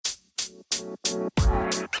All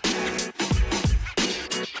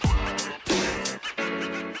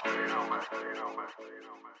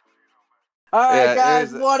right, Yeah,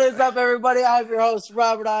 guys, what is up, everybody? I'm your host,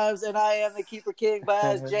 Robert Ives, and I am the Keeper King. But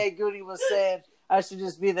as Jay Gooney was saying, I should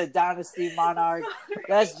just be the Dynasty Monarch.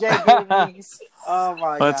 That's Jay Gooney. Oh,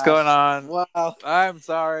 my What's gosh. going on? Wow. I'm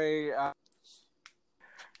sorry.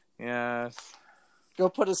 Yes. Go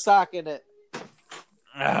put a sock in it.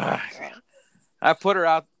 I put her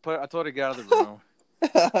out. I told her to get out of the room.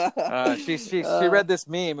 She read this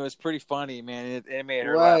meme. It was pretty funny, man. It made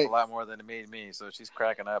her laugh a lot more than it made me. So she's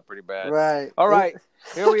cracking up pretty bad. Right. All right.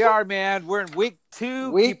 Here we are, man. We're in week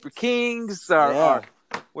 2. Keeper Kings. We're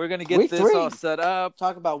going to get week this 3. all set up.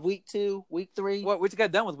 Talk about week 2, week 3. What? We just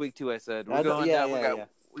got done with week 2, I said. We're going yeah.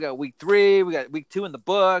 We got week 3. We got week 2 in the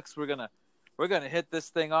books. We're gonna hit this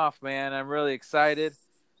thing off, man. I'm really excited.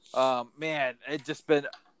 Man, it's just been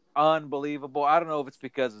unbelievable. I don't know if it's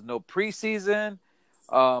because there's no preseason,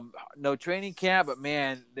 no training camp, but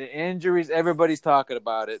man, the injuries, everybody's talking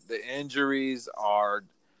about it. The injuries are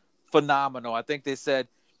phenomenal. I think they said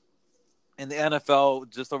in the NFL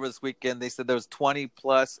just over this weekend, they said there was 20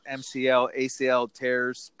 plus MCL, ACL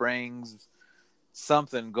tears, sprains,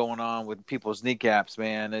 something going on with people's kneecaps,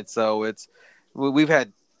 man. We've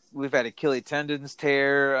had Achilles tendons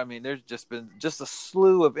tear. I mean, there's just been a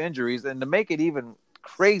slew of injuries, and to make it even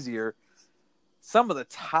crazier, some of the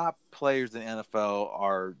top players in the NFL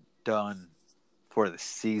are done for the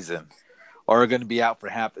season, or are going to be out for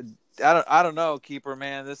half. I don't know, Keeper,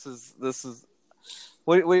 man. This is.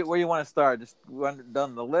 Where you want to start? Just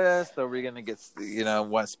done the list, or are we going to get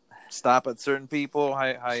want to stop at certain people?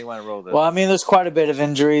 How you want to roll this? Well, I mean, there's quite a bit of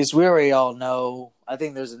injuries. We already all know. I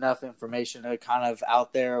think there's enough information to kind of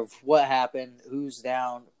out there of what happened, who's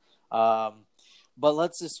down. But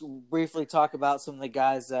let's just briefly talk about some of the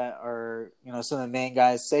guys that are, some of the main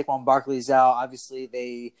guys. Saquon Barkley's out.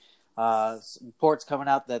 Obviously, reports coming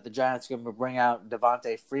out that the Giants are going to bring out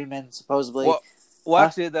Devontae Freeman, supposedly. Well,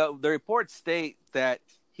 actually, the reports state that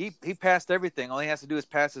he passed everything. All he has to do is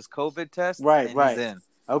pass his COVID test, right. He's in.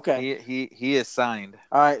 Okay. He is signed.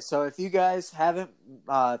 All right, so if you guys haven't,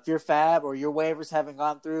 if your fab or your waivers haven't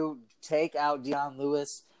gone through, take out Deion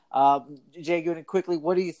Lewis. Jay Gooden, quickly,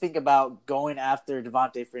 what do you think about going after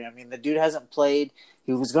Devontae Freeman? I mean, the dude hasn't played.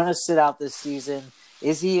 He was going to sit out this season.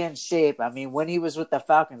 Is he in shape? I mean, when he was with the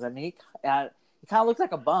Falcons, I mean, he kind of looked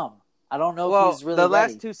like a bum. I don't know if he's really the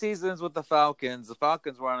ready. last 2 seasons with the Falcons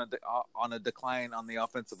were on a decline on the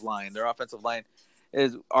offensive line. Their offensive line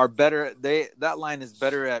are better. That line is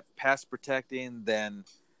better at pass protecting than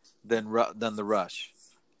the rush.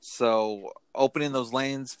 So opening those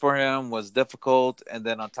lanes for him was difficult, and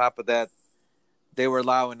then on top of that, they were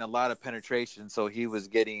allowing a lot of penetration, so he was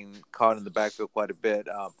getting caught in the backfield quite a bit.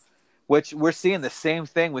 Which we're seeing the same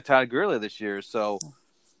thing with Todd Gurley this year. So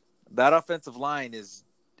that offensive line is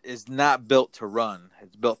not built to run;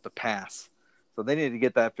 it's built to pass. So they need to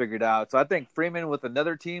get that figured out. So I think Freeman with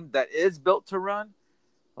another team that is built to run,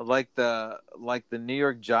 like the New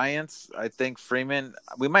York Giants, I think Freeman.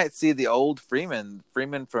 We might see the old Freeman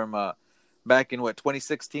from back in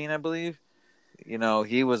 2016, I believe.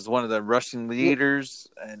 He was one of the rushing leaders,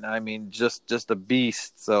 and I mean just a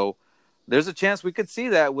beast. So there's a chance we could see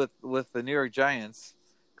that with the New York Giants,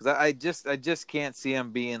 because I just can't see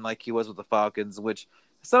him being like he was with the Falcons, which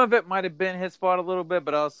some of it might have been his fault a little bit,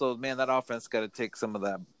 but also, man, that offense got to take some of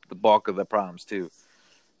the bulk of the problems too.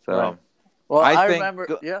 So. Right. Well, I remember.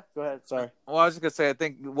 Go ahead. Sorry. Well, I was just gonna say, I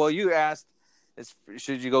think. Well, you asked,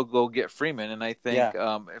 should you go get Freeman, and I think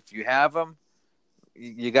if you have him,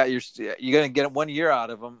 you're gonna get 1 year out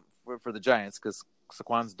of him for the Giants, because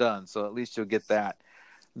Saquon's done. So at least you'll get that.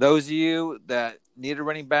 Those of you that need a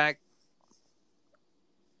running back,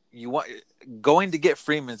 going to get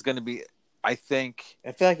Freeman is going to be, I think.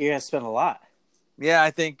 I feel like you're gonna spend a lot. Yeah,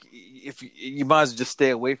 I think if you might as well just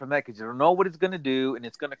stay away from that, because you don't know what it's going to do, and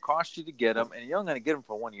it's going to cost you to get him, and you're only going to get him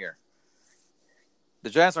for 1 year.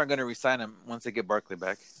 The Giants aren't going to re-sign him once they get Barkley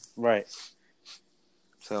back. Right.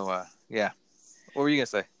 So, yeah. What were you going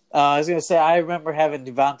to say? I was going to say, I remember having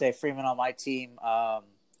Devontae Freeman on my team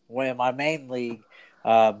in my main league,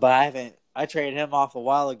 but I traded him off a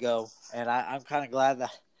while ago, and I'm kind of glad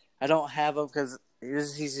that I don't have him, because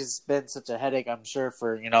he's just been such a headache, I'm sure,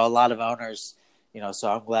 for a lot of owners.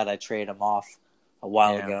 So I'm glad I traded him off a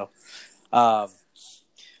while ago.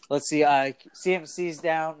 Let's see. CMC's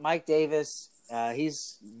down. Mike Davis,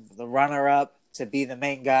 he's the runner-up to be the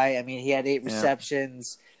main guy. I mean, he had 8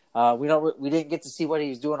 receptions. We didn't get to see what he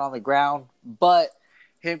was doing on the ground, but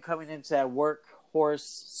him coming into that workhorse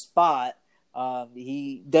spot,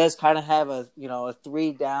 He does kind of have a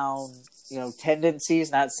 3 down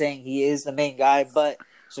tendencies. Not saying he is the main guy, but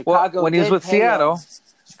Well, Chicago when he was did with pay him. Seattle,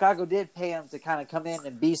 Chicago did pay him to kind of come in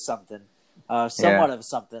and be something, yeah, somewhat of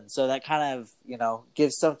something. So that kind of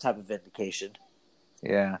gives some type of indication.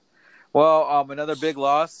 yeah. Well, another big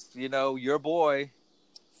loss. Your boy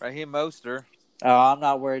Raheem Mostert. Oh, I'm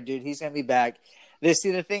not worried, dude. He's gonna be back. The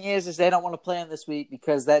thing is they don't want to play him this week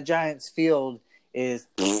because that Giants field is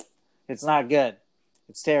it's not good.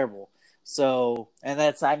 It's terrible. So, and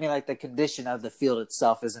like the condition of the field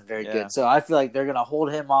itself isn't very Yeah. good. So I feel like they're gonna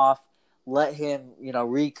hold him off, let him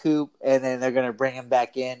recoup, and then they're gonna bring him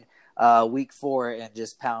back in week 4 and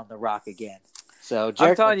just pound the rock again. So I'm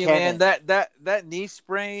Jerick telling you, man, McKinnon. that knee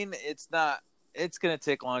sprain, it's not. It's gonna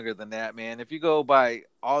take longer than that, man. If you go by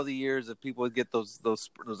all the years of people get those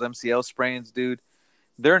MCL sprains, dude,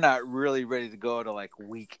 they're not really ready to go to like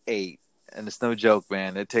week 8, and it's no joke,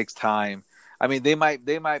 man. It takes time. I mean, they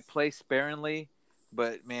might play sparingly,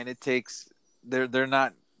 but man, it takes. They're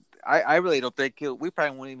not. I really don't think we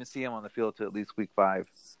probably won't even see him on the field till at least week 5,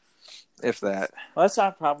 if that. Well, that's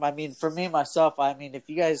not a problem. I mean, for me myself, I mean, if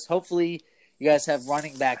you guys, hopefully, you guys have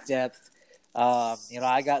running back depth. I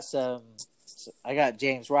got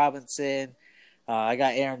James Robinson. I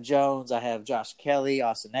got Aaron Jones. I have Josh Kelly,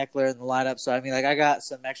 Austin Eckler in the lineup. So I mean, like I got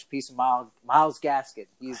some extra piece of Miles Gaskin.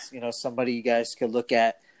 He's somebody you guys could look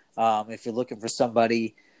at if you're looking for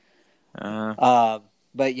somebody. Uh,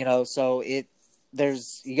 But so you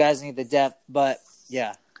guys need the depth. But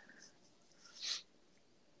yeah,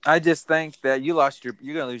 I just think that you're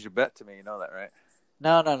gonna lose your bet to me. You know that, right?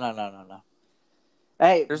 no.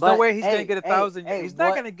 Hey, There's no but way he's gonna get a thousand. hey, He's not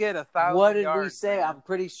what gonna get a what thousand did we yards, say? man. I'm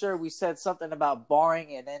pretty sure we said something about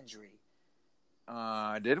barring an injury.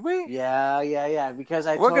 Did we? Yeah. Because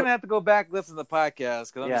I We're told gonna have to go back and listen to the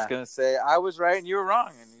podcast because I'm just yeah. gonna say I was right and you were wrong,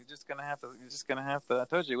 and you're just gonna have to. You're just gonna have to. I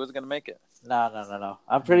told you he wasn't gonna make it. No.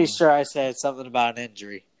 I'm pretty sure I said something about an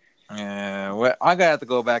injury. Yeah, well, I'm gonna have to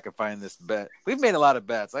go back and find this bet. We've made a lot of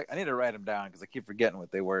bets. I need to write them down because I keep forgetting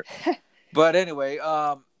what they were. But anyway,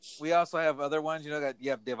 we also have other ones. You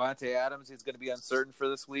have Devontae Adams. He's going to be uncertain for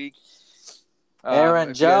this week.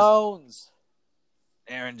 Aaron Jones.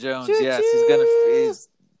 Aaron Jones, Choo-choo. yes, he's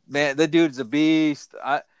man. The dude's a beast.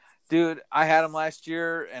 I had him last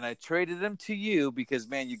year, and I traded him to you because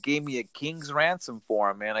man, you gave me a king's ransom for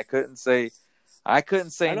him, man. I couldn't say I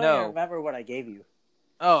don't no. even remember what I gave you.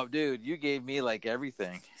 Oh, dude, you gave me like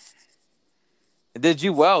everything. It did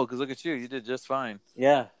you well because look at you. You did just fine.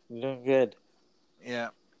 Yeah, you're doing good. Yeah.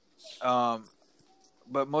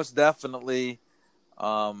 But most definitely,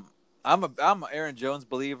 I'm an Aaron Jones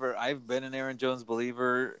believer. I've been an Aaron Jones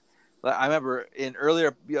believer. I remember in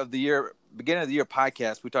beginning of the year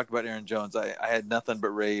podcast, we talked about Aaron Jones. I had nothing but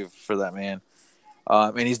rave for that man.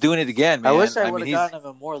 And he's doing it again, man. I wish I would have gotten him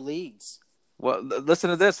in more leagues. Well, listen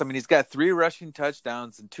to this. I mean, he's got 3 rushing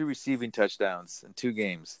touchdowns and 2 receiving touchdowns in 2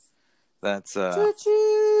 games. That's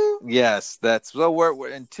yes, that's so we're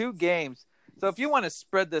in 2 games. So if you want to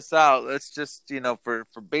spread this out, let's just for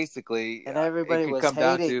basically and everybody it could was come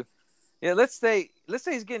hating. down to let's say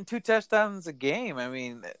he's getting 2 touchdowns a game. I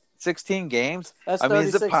mean, 16 games. That's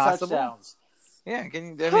 36 is it possible? Touchdowns. Yeah,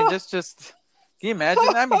 can you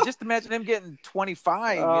imagine? I mean, just imagine him getting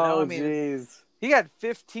 25. Oh, I mean, jeez. he got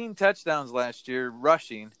 15 touchdowns last year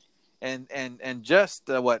rushing, and just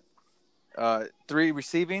 3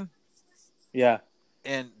 receiving. Yeah.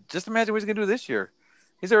 And just imagine what he's going to do this year.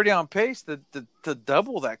 He's already on pace to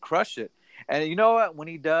double that, crush it. And you know what? When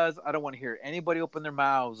he does, I don't want to hear anybody open their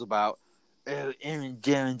mouths about Aaron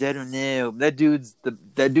Jones. I don't know. That dude's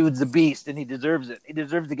the beast, and he deserves it. He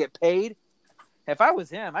deserves to get paid. If I was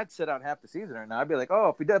him, I'd sit out half the season right now. I'd be like, oh,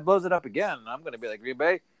 if he blows it up again, I'm going to be like, Green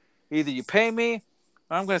Bay, either you pay me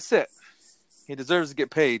or I'm going to sit. He deserves to get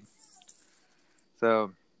paid.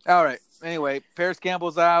 So, all right. Anyway, Paris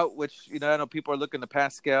Campbell's out, which I know people are looking to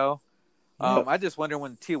Pascal. Yep. I just wonder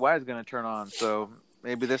when Ty is going to turn on. So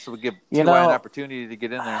maybe this will give Ty an opportunity to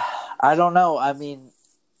get in there. I don't know. I mean,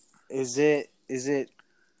 is it?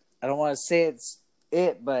 I don't want to say it's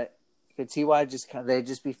it, but could Ty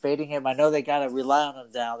just be fading him? I know they got to rely on him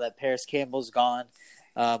now that Paris Campbell's gone,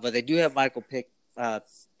 but they do have Michael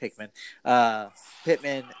Pittman.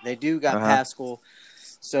 They do got Pascal.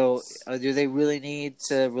 So, do they really need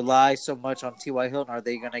to rely so much on T.Y. Hilton? Or are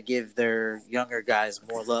they going to give their younger guys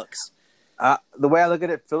more looks? The way I look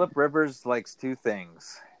at it, Phillip Rivers likes 2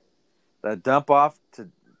 things: the dump off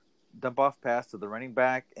pass to the running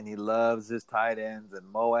back, and he loves his tight ends. And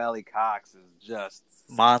Mo Alley Cox is just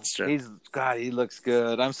monster. He looks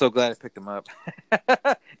good. I'm so glad I picked him up.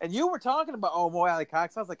 And you were talking about Mo Alley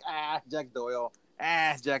Cox. I was like, Jack Doyle.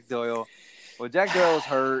 Well, Jack Doyle's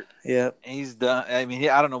hurt. Yep. And he's done. I mean,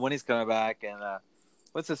 I don't know when he's coming back. And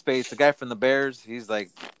what's his face? The guy from the Bears. He's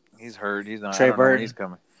hurt. He's not. I Trey don't know when he's Burton.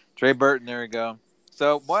 coming. Trey Burton. There we go.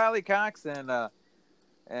 So Wiley Cox and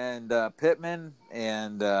Pittman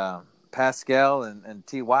and Pascal and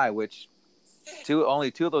Ty, which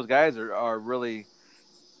only two of those guys are really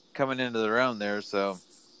coming into their own there. So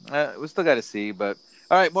we still got to see. But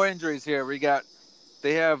all right, more injuries here.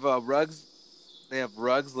 They have Ruggs. They have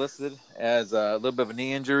Ruggs listed as a little bit of a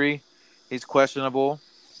knee injury. He's questionable.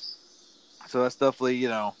 So that's definitely,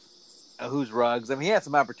 who's Ruggs. I mean, he had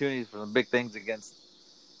some opportunities for some big things against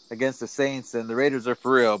the Saints, and the Raiders are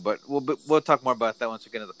for real. But we'll talk more about that once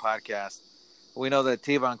we get into the podcast. We know that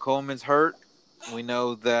Tavon Coleman's hurt. We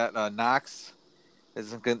know that Knox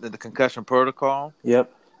is in the concussion protocol.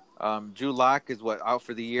 Yep. Drew Lock is out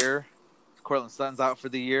for the year. Cortland Sutton's out for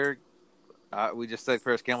the year. We just said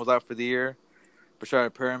Paris Campbell's out for the year.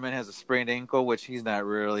 Bashard Perriman has a sprained ankle, which he hasn't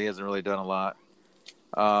really done a lot.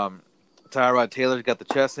 Tyrod Taylor's got the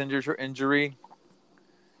chest injury.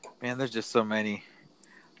 Man, there's just so many.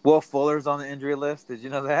 Will Fuller's on the injury list. Did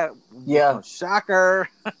you know that? Yeah. Oh, shocker.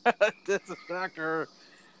 That's a shocker.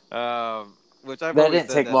 Which I've That always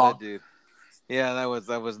didn't said take long. that dude. Yeah, I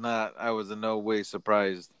was in no way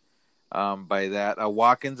surprised by that.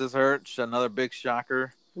 Watkins is hurt. Another big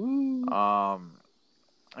shocker.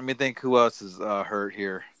 Let me think who else is hurt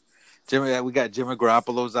here. We got Jimmy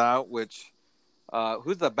Garoppolo's out, which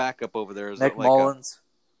who's the backup over there? Is Nick it like Mullins.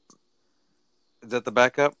 Is that the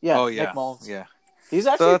backup? Yeah, Oh, yeah. Nick Mullins. Yeah. He's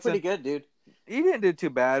actually pretty good, dude. He didn't do too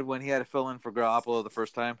bad when he had to fill in for Garoppolo the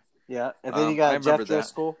first time. Yeah, and then you got Jeff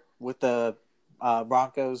Driscoll with the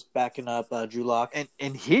Broncos backing up Drew Lock.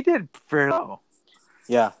 And he did fairly well.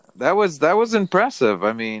 Yeah. That was impressive.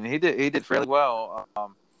 I mean, he did fairly well.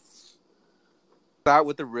 Out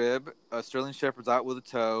with the rib. Sterling Shepard's out with a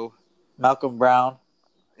toe. Malcolm Brown,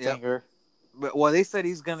 Yep. finger. Well, they said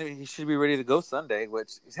he should be ready to go Sunday,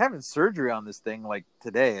 which he's having surgery on this thing like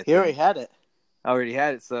today. He already had it. Already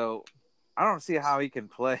had it, so I don't see how he can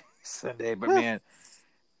play Sunday. But man,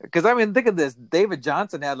 because I mean, think of this: David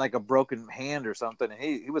Johnson had like a broken hand or something, and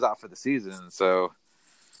he was out for the season. So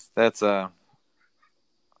that's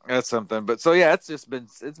something. But so yeah, it's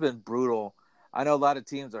been brutal. I know a lot of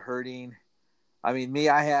teams are hurting. I mean,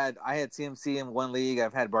 I had CMC in one league.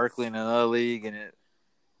 I've had Barkley in another league, and it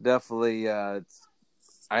definitely I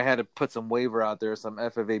had to put some waiver out there, some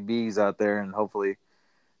FFABs out there, and hopefully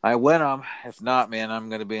I win them. If not, man, I'm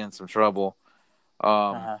going to be in some trouble.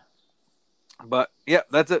 But yeah,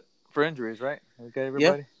 that's it for injuries, right? Okay,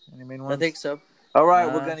 everybody. Yep. Any main ones? I think so. All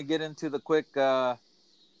right, we're going to get into the quick. Well,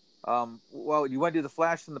 you want to do the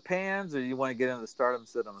flash in the pans, or you want to get into the stardom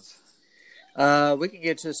situms? We can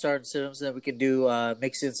get to the start and sit-ups, and then we can do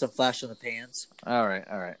mix in some flash in the pans. All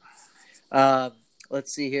right.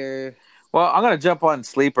 Let's see here. Well, I'm gonna jump on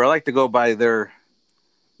Sleeper. I like to go by their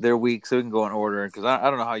week, so we can go in order because I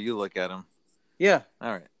don't know how you look at them. Yeah.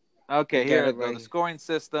 All right. Okay. Here we go. The scoring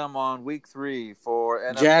system on week 3 for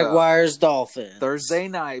NFL. Jaguars Dolphins Thursday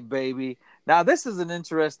night, baby. Now this is an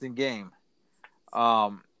interesting game,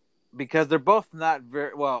 because they're both not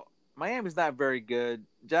very well. Miami's not very good.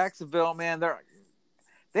 Jacksonville, man,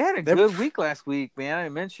 they had a good week last week, man. I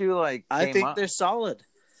mean, Minshew, I think they're solid.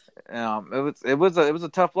 It was a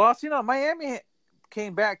tough loss. Miami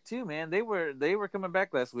came back too, man. They were coming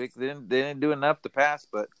back last week. They didn't do enough to pass,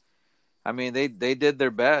 but I mean they did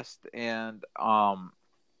their best. And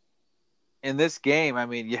in this game, I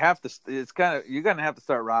mean you're gonna have to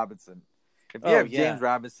start Robinson. If you have James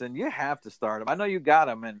Robinson, you have to start him. I know you got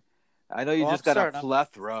him, and I know you just got a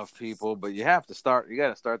plethora of people, but you have to start. You got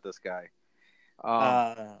to start this guy.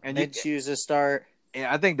 And Minshew's a start.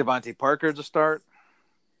 Yeah, I think Devontae Parker's a start.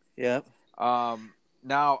 Yep.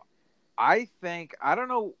 Now, I don't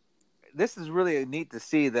know. This is really neat to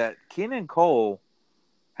see that Keenan Cole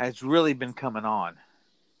has really been coming on.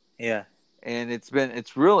 Yeah. And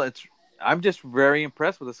I'm just very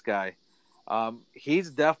impressed with this guy. He's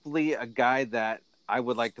definitely a guy that I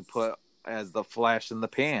would like to put as the flash in the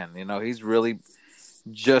pan. He's really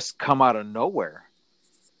just come out of nowhere.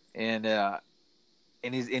 And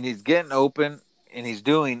he's getting open, and he's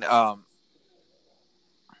doing oh,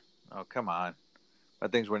 come on. My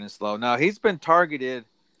thing's running slow. Now, he's been targeted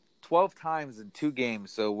 12 times in 2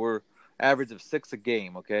 games, so we're average of 6 a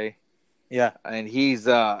game, okay? Yeah. And he's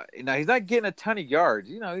now he's not getting a ton of yards.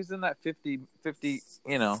 He's in that 50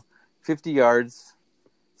 yards.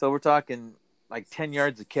 So we're talking like 10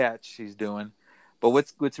 yards a catch he's doing. But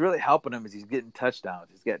what's really helping him is he's getting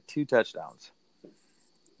touchdowns. He's got 2 touchdowns.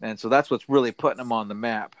 And so that's what's really putting him on the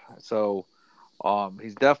map. So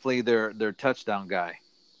he's definitely their touchdown guy.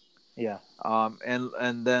 Yeah.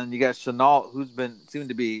 And then you got Chenault, who's seemed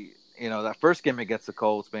to be, that first game against the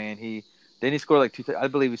Colts, man. He scored like I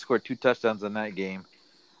believe he scored 2 touchdowns in that game.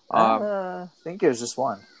 I think it was just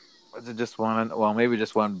one. Was it just one? Well, maybe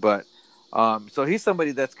just one, but so he's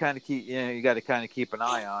somebody that's kind of you got to kind of keep an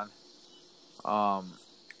eye on.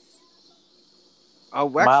 Oh,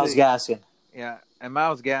 Miles actually, Gaskin. yeah, and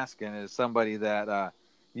Miles Gaskin is somebody that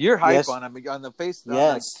you're hype Yes. on. I mean, on the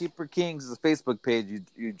Yes. Keeper Kings Facebook page,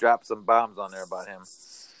 you drop some bombs on there about him.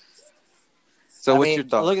 So, I what's your mean,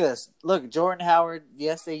 thought? look at this. Look, Jordan Howard,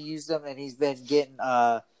 yes, they used him, and he's been getting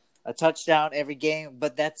a touchdown every game,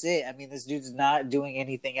 but that's it. I mean, this dude's not doing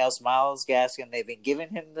anything else. Miles Gaskin, they've been giving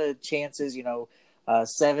him the chances,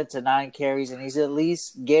 7 to 9 carries, and he's at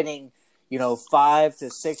least getting, 5 to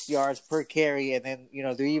 6 yards per carry, and then,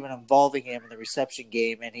 they're even involving him in the reception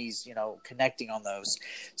game, and he's, connecting on those.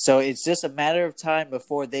 So it's just a matter of time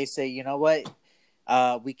before they say, you know what?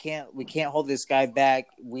 We can't hold this guy back.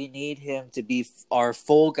 We need him to be our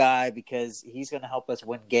full guy because he's going to help us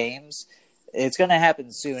win games. It's going to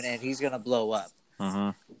happen soon, and he's going to blow up. Mm-hmm.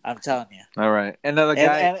 I'm telling you. All right, another And,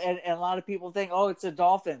 guy. and a lot of people think, oh, it's the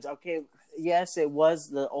Dolphins. Okay, yes, it was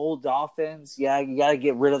the old Dolphins. Yeah, you got to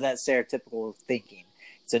get rid of that stereotypical thinking.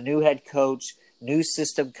 It's a new head coach, new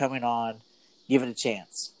system coming on. Give it a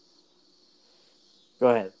chance. Go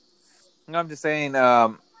ahead. I'm just saying.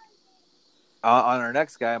 On our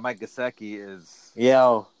next guy, Mike Gesicki is.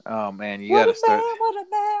 Yo. Oh man, you got What to a start. man, what a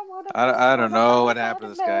man, what a man, I don't what a know man, what what happened to a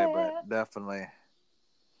this guy, man. but definitely,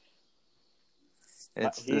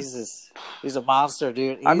 He's a monster,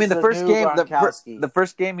 dude. I mean, He's the the first new game, Gronkowski. the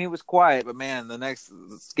first game he was quiet, but man, the next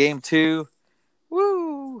game two,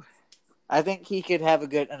 woo, I think he could have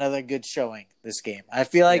another good showing this game. yeah,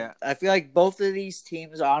 I feel like both of these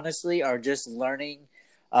teams honestly are just learning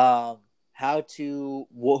how to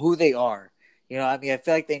who they are. I mean, I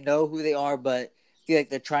feel like they know who they are, but I feel like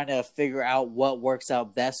they're trying to figure out what works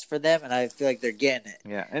out best for them, and I feel like they're getting it.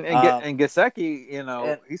 yeah, Um, and Gesicki,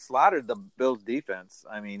 and he slaughtered the Bills defense.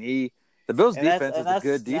 I mean, the Bills defense is a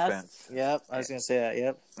good that's defense, yep. I was gonna say that.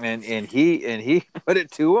 Yep. and he put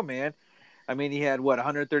it to him, man. I mean, he had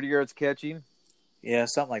 130 yards catching, Yeah,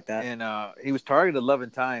 something like that. and he was targeted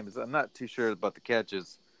 11 times. I'm not too sure about the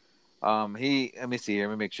catches. Let me see here.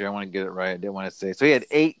 Let me make sure I want to get it right. I didn't want to say. So he had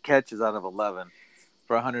 8 catches out of 11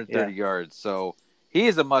 for 130 Yeah. yards. So he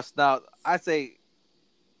is a must. Now I'm going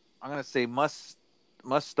to say must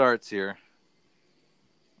starts here.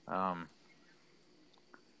 Let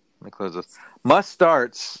me close this. Must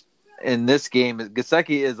starts in this game.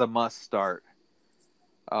 Gesicki is a must start.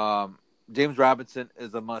 James Robinson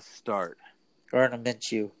is a must start. Gardner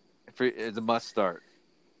Minshew. Is a must start.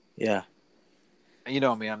 Yeah. You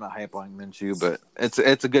know me, I'm not hype on Minshew, but it's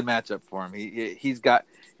a good matchup for him. He's got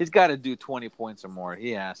to do 20 points or more.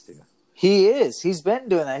 He has to. He is. He's been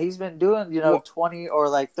doing that. He's been doing, Well, 20 or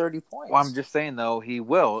like 30 well, I'm points. just saying though, he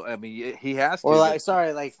will. I mean, he has Or to. like,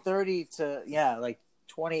 sorry, like 30 to, yeah, like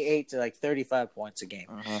 28 to like 35 points a game.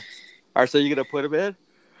 Uh-huh. All right, so you gonna put him in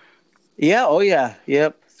Yeah. Oh, yeah.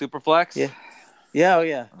 Yep. super flex? Yeah. Yeah. Oh,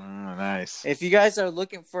 yeah. Nice. If you guys are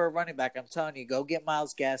looking for a running back, I'm telling you, go get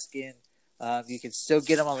Miles Gaskin. You can still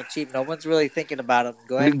get him on the cheap. No one's really thinking about him.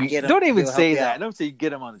 Go ahead and get him. Don't even He'll help say you that. out. Don't say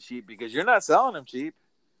get him on the cheap because you're not selling him cheap.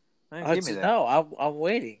 Hey, give me that. No, I'm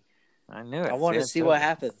waiting. I knew it. I want to see what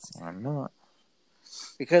happens I knew it.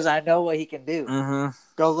 because I know what he can do. Mm-hmm.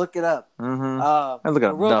 Go look it up. Mm-hmm. I look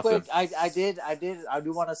up real nothing. quick, I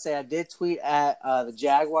do want to say I did tweet at the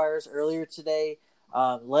Jaguars earlier today,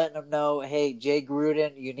 letting them know, hey, Jay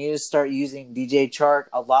Gruden, you need to start using DJ Chark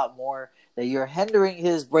a lot more. That you're hindering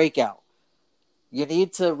his breakout. You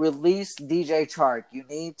need to release DJ Chark. You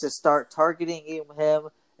need to start targeting him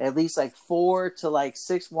at least like 4 to like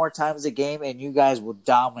 6 more times a game, and you guys will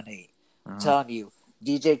dominate. I'm telling you.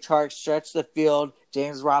 DJ Chark stretch the field.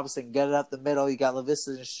 James Robinson get it up the middle. You got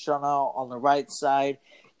LaVista and Chanel on the right side.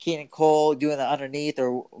 Keenan Cole doing the underneath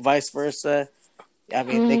or vice versa. I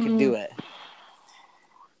mean, they can do it.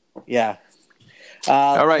 Yeah.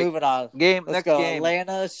 All right. Moving on. Let's Next go. game.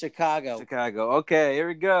 Atlanta, Chicago. Okay, here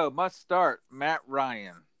we go. Must start. Matt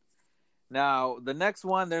Ryan. Now, the next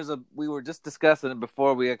one, we were just discussing it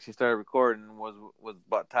before we actually started recording was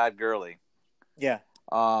about Todd Gurley. Yeah.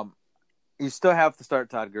 You still have to start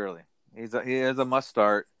Todd Gurley. He is a must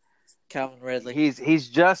start. Calvin Ridley. He's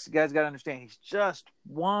just, you guys got to understand, he's just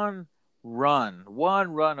one run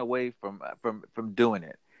away from doing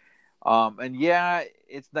it. And yeah,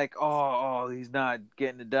 it's like, he's not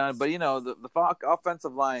getting it done. But the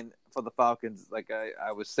offensive line for the Falcons, like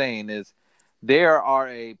I was saying, is they're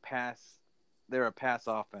a pass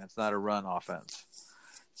offense, not a run offense.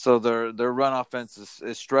 So their run offense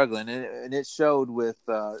is struggling, and it showed with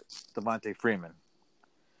Devontae Freeman.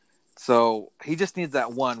 So he just needs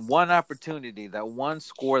that one opportunity, that one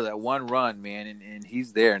score, that one run, man, and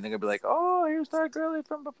he's there. And they're gonna be like, "Oh, here's Todd Gurley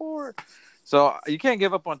from before." So you can't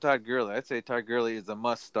give up on Todd Gurley. I'd say Todd Gurley is a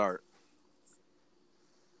must start.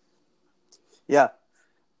 Yeah.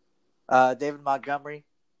 David Montgomery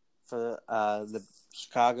for the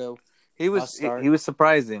Chicago must start. He was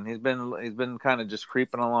surprising. He's been kind of just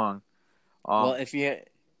creeping along. Well, if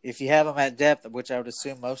you have him at depth, which I would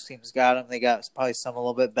assume most teams got him, they got probably some a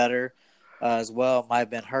little bit better as well. Might have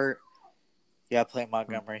been hurt. Yeah, play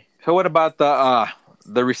Montgomery. So what about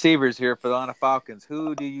the receivers here for the Atlanta Falcons?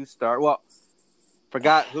 Who do you start? Well,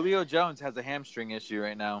 forgot Julio Jones has a hamstring issue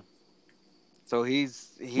right now, so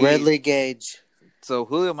Ridley Gage. So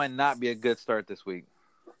Julio might not be a good start this week.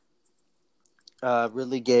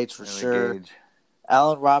 Ridley Gage for sure. Gage.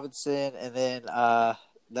 Allen Robinson, and then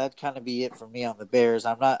that'd kind of be it for me on the Bears.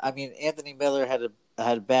 Anthony Miller had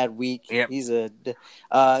a bad week. Yep. He's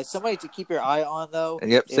somebody to keep your eye on though.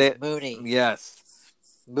 Yep. Is Mooney. Yes.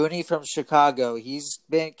 Mooney from Chicago. He's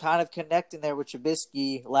been kind of connecting there with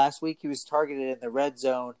Trubisky. Last week he was targeted in the red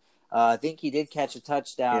zone. I think he did catch a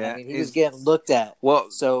touchdown. Yeah, he was getting looked at. Well,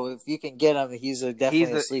 so if you can get him, he's definitely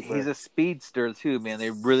a sleeper. He's a speedster too, man. They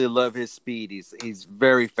really love his speed. He's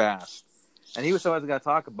very fast. And he was somebody got to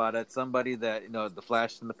talk about it. Somebody that, the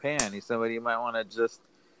flash in the pan. He's somebody you might want to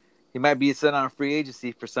he might be sent on free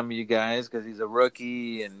agency for some of you guys because he's a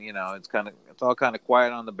rookie and, it's all kind of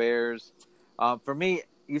quiet on the Bears. For me,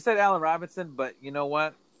 you said Allen Robinson, but you know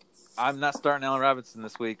what? I'm not starting Allen Robinson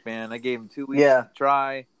this week, man. I gave him 2 weeks to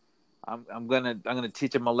try. I'm gonna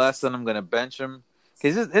teach him a lesson. I'm gonna bench him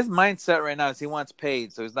because his mindset right now is he wants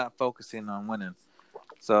paid, so he's not focusing on winning.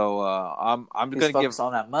 So I'm gonna give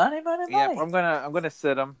on that money. Yeah, I'm gonna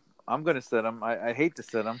sit him. I hate to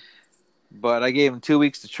sit him, but I gave him 2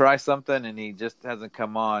 weeks to try something, and he just hasn't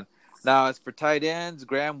come on. Now as for tight ends,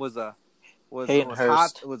 Graham was hot,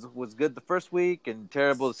 was good the first week and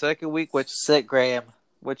terrible the second week. Which sit Graham.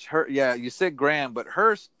 Which hurt, yeah, you said Graham, but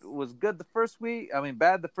Hurst was good the first week.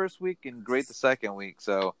 Bad the first week and great the second week.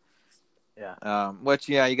 So, yeah.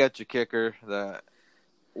 You got your kicker, the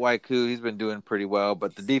Waiku. He's been doing pretty well,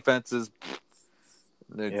 but the defenses,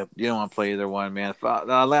 you don't want to play either one, man.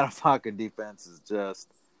 The Atlanta Falcons defense is just,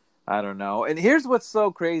 I don't know. And here's what's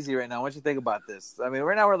so crazy right now. What you think about this?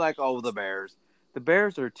 Right now we're like, oh, the Bears. The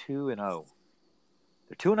Bears are 2-0.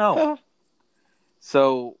 They're 2-0.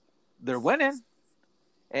 So they're winning.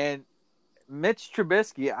 And Mitch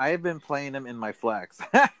Trubisky, I have been playing him in my flex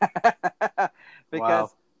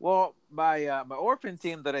because, my orphan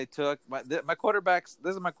team that I took, my quarterbacks.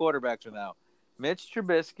 This is my quarterbacks right now: Mitch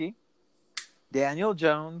Trubisky, Daniel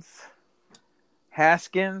Jones,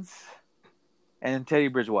 Haskins, and Teddy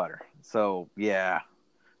Bridgewater. So yeah,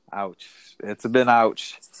 ouch! It's been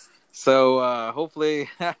ouch. So hopefully,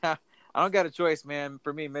 I don't got a choice, man.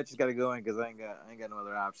 For me, Mitch has got to go in because I ain't got no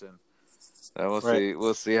other option. So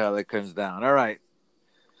we'll see how that comes down. All right.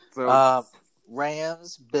 So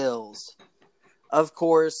Rams, Bills. Of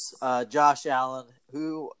course, Josh Allen,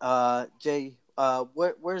 who Jay,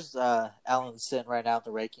 where's Allen sitting right now in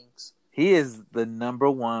the rankings? He is the number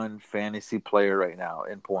one fantasy player right now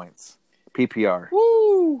in points. PPR.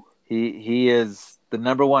 Woo! He is the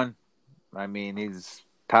number one. He's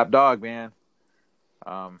top dog, man.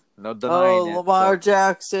 No denying it. Lamar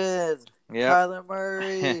Jackson. Yep. Kyler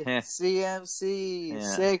Murray, CMC,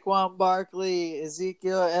 Saquon Barkley,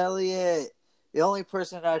 Ezekiel Elliott. The only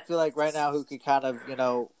person I feel like right now who could kind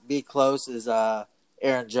of, be close is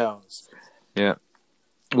Aaron Jones. Yeah.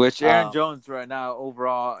 Which Aaron Jones right now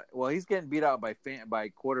overall, well, he's getting beat out by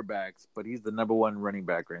quarterbacks, but he's the number one running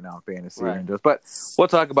back right now in fantasy. Right. But we'll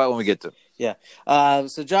talk about it when we get to it. Yeah.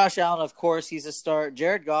 So Josh Allen, of course, he's a start.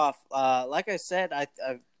 Jared Goff, like I said, I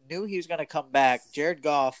knew he was going to come back. Jared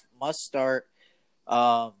Goff must start.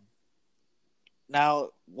 Now,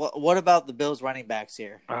 what about the Bills running backs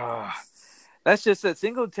here? That's just that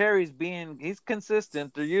Singletary's he's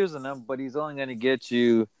consistent. They're using him, but he's only going to get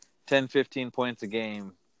you 10, 15 points a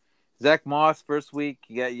game. Zach Moss, first week,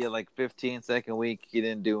 he got you like 15. Second week, he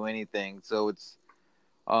didn't do anything. So it's,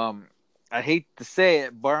 I hate to say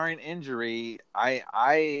it, barring injury,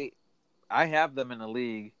 I have them in the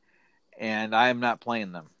league, and I am not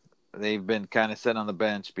playing them. They've been kind of set on the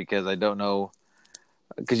bench because I don't know,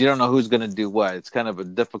 because you don't know who's going to do what. It's kind of a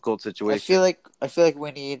difficult situation. I feel like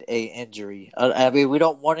we need a injury. We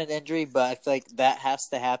don't want an injury, but I feel like that has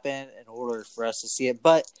to happen in order for us to see it.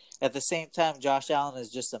 But at the same time, Josh Allen is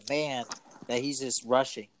just a man that he's just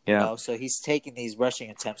rushing. Yeah. So he's taking these rushing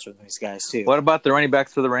attempts from these guys too. What about the running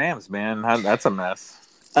backs for the Rams, man? That's a mess.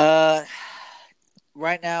 Uh,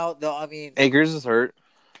 right now, though, I mean, Akers is hurt.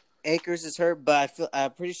 Akers is hurt, but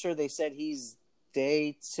I'm pretty sure they said he's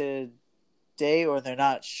day to day, or they're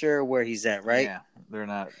not sure where he's at. Right? Yeah, they're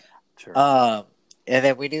not sure. Um, and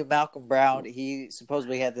then we knew Malcolm Brown. He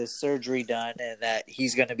supposedly had this surgery done, and that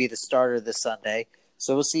he's going to be the starter this Sunday.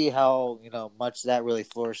 So we'll see how much that really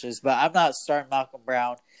flourishes. But I'm not starting Malcolm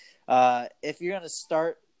Brown. If you're going to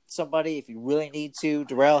start somebody, if you really need to,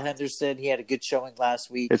 Darrell Henderson. He had a good showing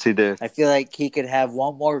last week. Yes, he did. I feel like he could have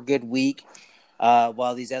one more good week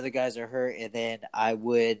while these other guys are hurt, and then I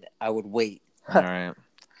would wait. All right.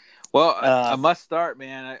 Well, I Um, must start,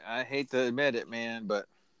 man. I hate to admit it, man, but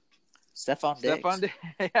Stephon Diggs.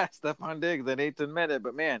 Stephon Diggs. I hate to admit it,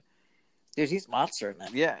 but man, Dude, he's monstering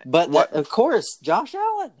it. yeah. But What? of course, Josh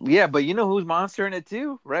Allen. Yeah, but you know who's monstering it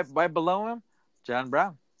too? Right below him, John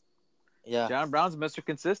Brown. Yeah. John Brown's Mr.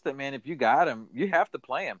 Consistent, man. If you got him, you have to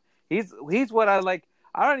play him. He's what I like.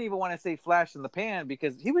 I don't even want to say flash in the pan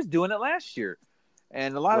because he was doing it last year,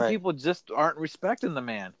 and a lot of people just aren't respecting the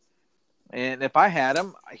man. And if I had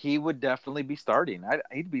him, he would definitely be starting. I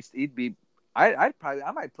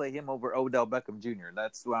might play him over Odell Beckham Jr.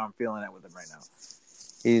 That's what I'm feeling at with him right now.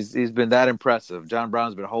 He's been that impressive. John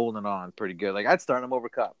Brown's been holding on pretty good. Like I'd start him over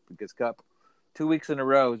Kupp because Kupp 2 weeks in a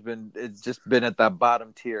row it's just been at that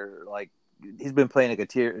bottom tier. Like he's been playing like a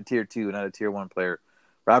tier 2, not a tier 1 player.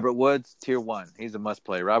 Robert Woods, tier 1. He's a must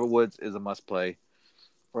play. Robert Woods is a must play.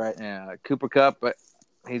 Right. Yeah, Cooper Kupp, but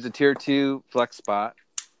he's a tier 2 flex spot.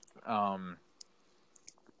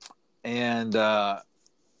 And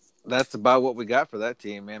that's about what we got for that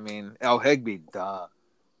team. I mean, Higbee, duh.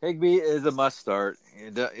 Higbee is a must start.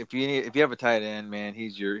 If you have a tight end, man,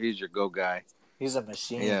 he's your go guy. He's a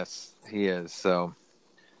machine. Yes, he is. So,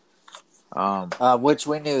 which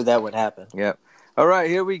we knew that would happen. Yep. All right,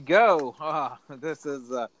 here we go. This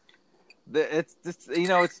is it's just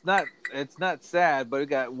it's not sad, but we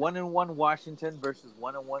got 1-1 Washington versus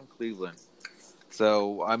 1-1 Cleveland.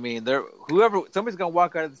 So I mean, somebody's gonna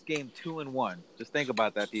walk out of this game 2-1. Just think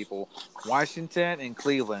about that, people. Washington and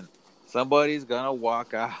Cleveland. Somebody's gonna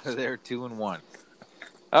walk out of there 2-1.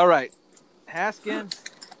 All right, Haskins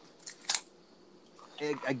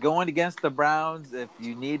going against the Browns. If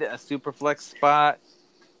you need a super flex spot,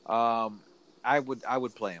 I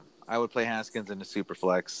would play him. I would play Haskins in the super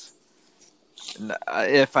flex.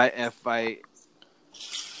 If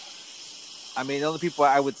I mean, the only people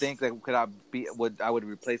I would think that I would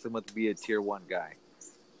replace him with would be a tier 1 guy,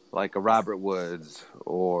 like a Robert Woods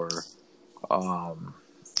or,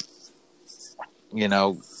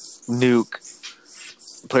 Nuke,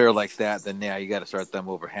 player like that. Then yeah, you got to start them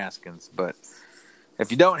over Haskins. But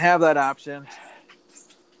if you don't have that option,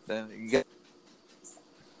 then you get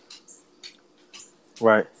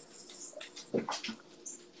right.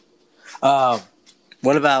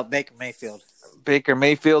 What about Baker Mayfield? Baker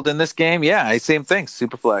Mayfield in this game, yeah, same thing.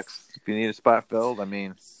 Super flex. If you need a spot filled, I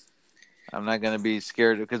mean, I'm not going to be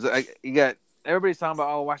scared because you got everybody's talking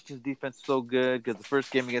about Washington's defense is so good because the first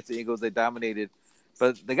game against the Eagles they dominated,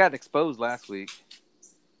 but they got exposed last week.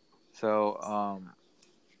 So,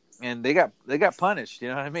 and they got punished. You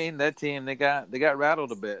know what I mean? That team they got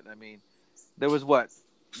rattled a bit. I mean, there was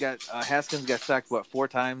Haskins got sacked 4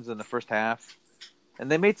 times in the first half. And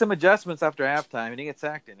they made some adjustments after halftime. He didn't get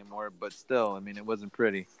sacked anymore, but still, I mean, it wasn't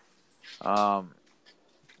pretty.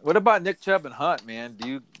 What about Nick Chubb and Hunt, man?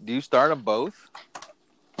 Do you start them both?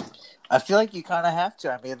 I feel like you kind of have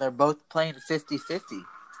to. I mean, they're both playing 50-50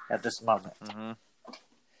 at this moment. Mm-hmm.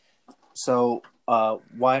 So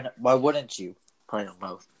why wouldn't you play them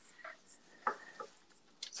both?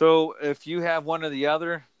 So if you have one or the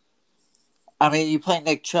other, I mean, you play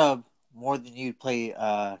Nick Chubb more than you play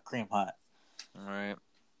Kareem Hunt. All right.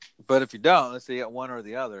 But if you don't, let's say you got one or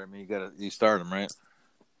the other. I mean, you start them, right?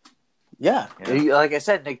 Yeah. Like I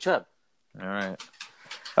said, Nick Chubb. All right.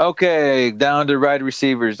 Okay, down to wide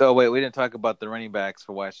receivers. Oh wait, we didn't talk about the running backs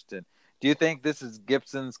for Washington. Do you think this is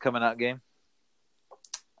Gibson's coming out game?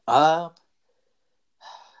 I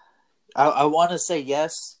want to say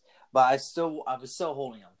yes, but I'm still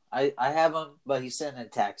holding him. I have him, but he's sitting in a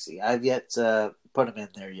taxi. I've yet to put him in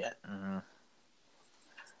there yet. Mm-hmm.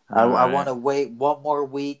 I want to wait one more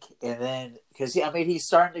week, and then because he's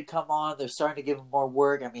starting to come on. They're starting to give him more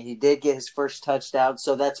work. I mean, he did get his first touchdown,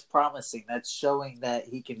 so that's promising. That's showing that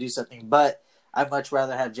he can do something. But I'd much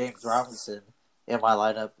rather have James Robinson in my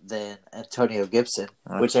lineup than Antonio Gibson,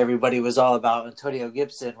 which everybody was all about Antonio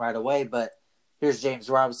Gibson right away. But here's James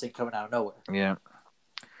Robinson coming out of nowhere. Yeah.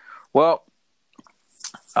 Well,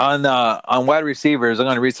 on wide receivers, I'm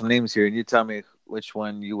going to read some names here, and you tell me which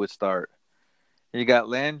one you would start. You got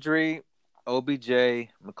Landry. OBJ,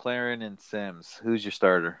 McLaren, and Sims. Who's your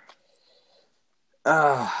starter?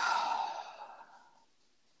 Uh,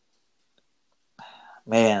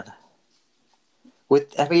 man,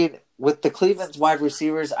 with the Cleveland's wide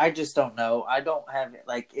receivers, I just don't know. I don't have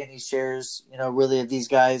like any shares, really of these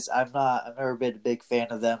guys. I've never been a big fan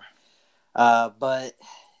of them. But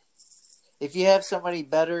if you have somebody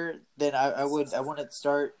better, then I wouldn't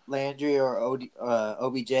start Landry or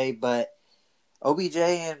OBJ. But OBJ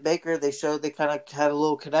and Baker, they showed they kind of had a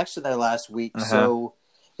little connection there last week. Uh huh. So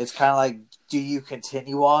it's kind of like, do you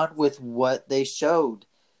continue on with what they showed?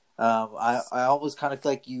 I almost kind of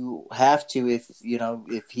feel like you have to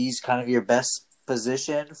if he's kind of your best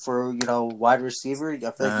position for wide receiver. I feel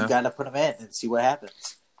like you Uh-huh. got to put him in and see what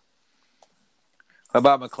happens. How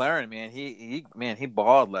about McLaren, man? He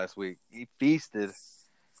balled last week. He feasted.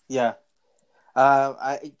 Yeah,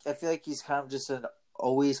 I feel like he's kind of just an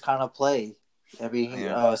always kind of play. I mean,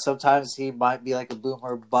 Yeah. sometimes he might be like a boom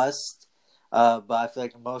or bust, but I feel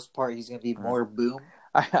like for the most part he's going to be more boom.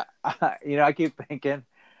 I keep thinking,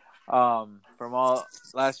 from all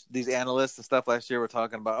these analysts and stuff last year were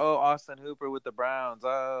talking about, oh, Austin Hooper with the Browns.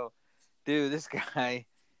 Oh, dude, this guy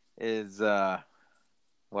is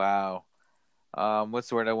wow. What's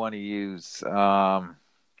the word I want to use?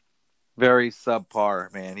 Very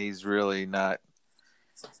subpar, man. He's really not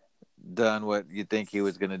done what you think he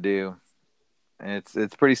was going to do. And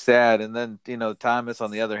it's pretty sad. And then, Thomas on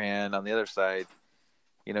the other hand, on the other side,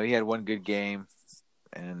 he had one good game,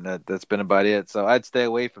 and that's been about it. So I'd stay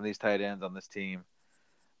away from these tight ends on this team.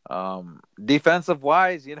 Defensive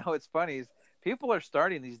wise, it's funny. People are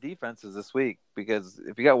starting these defenses this week because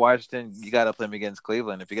if you got Washington, you got to play them against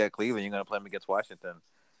Cleveland. If you got Cleveland, you're going to play them against Washington.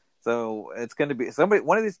 So it's going to be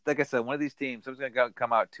one of these. Like I said, one of these teams, somebody's going to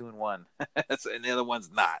come out 2-1, and the other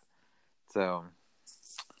one's not. So,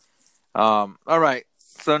 all right.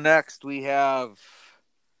 So next we have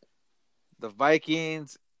the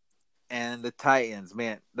Vikings and the Titans.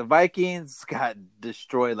 Man, the Vikings got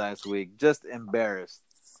destroyed last week. Just embarrassed.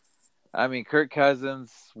 I mean, Kirk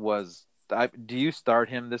Cousins was. Do you start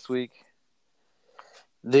him this week?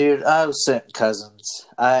 Dude, I was sitting Cousins.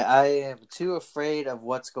 I am too afraid of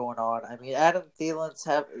what's going on. I mean, Adam Thielen's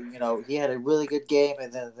he had a really good game,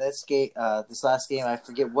 and then this last game, I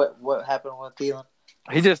forget what happened with Thielen.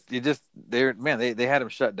 They had him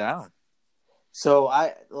shut down. So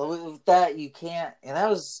with that you can't, and that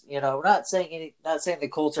was not saying the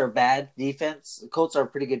Colts are a bad defense. The Colts are a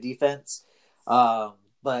pretty good defense, but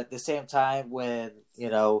at the same time when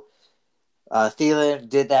Thielen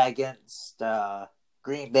did that against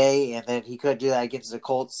Green Bay, and then he could do that against the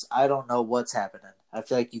Colts. I don't know what's happening. I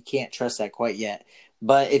feel like you can't trust that quite yet.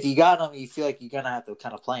 But if you got him, you feel like you're gonna have to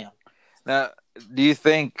kind of play him. Now, do you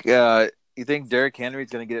think Derrick Henry's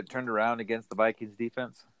going to get it turned around against the Vikings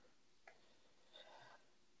defense?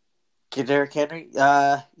 Derrick Henry,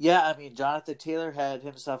 yeah. I mean, Jonathan Taylor had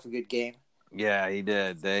himself a good game. Yeah, he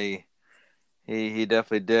did. He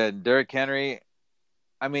definitely did. Derrick Henry,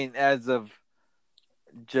 I mean, as of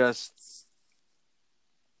just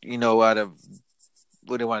out of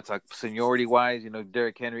what do you want to talk seniority wise,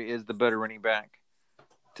 Derrick Henry is the better running back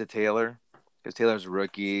to Taylor because Taylor's a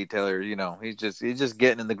rookie. Taylor, he's just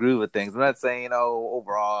getting in the groove of things. I'm not saying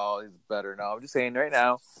overall he's better. No, I'm just saying right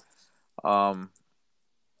now,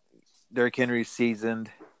 Derrick Henry's seasoned,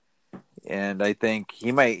 and I think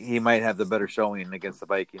he might have the better showing against the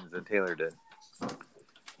Vikings than Taylor did.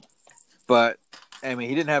 But I mean,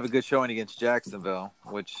 he didn't have a good showing against Jacksonville,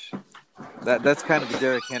 which that's kind of the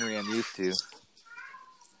Derrick Henry I'm used to.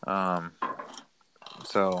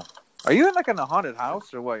 So are you in like in a haunted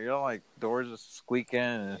house or what? You're like doors just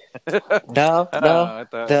squeaking. No, I don't no. know. I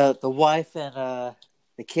thought. The wife and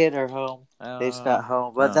the kid are home. They just got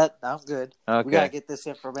home, but I'm good. We gotta Okay. get this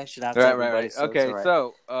information out to Right. everybody. So it's Okay, all right.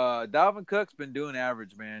 so Dalvin Cook's been doing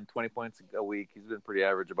average, man. 20 points a week. He's been pretty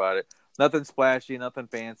average about it. Nothing splashy, nothing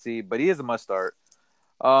fancy, but he is a must start.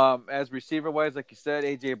 As receiver wise, like you said,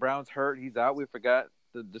 AJ Brown's hurt. He's out. We forgot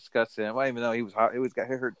to discuss him. Well, even though he got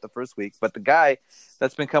hurt the first week, but the guy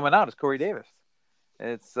that's been coming out is Corey Davis.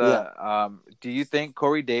 It's Yeah. Do you think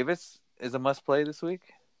Corey Davis is a must play this week?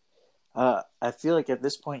 I feel like at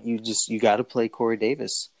this point you got to play Corey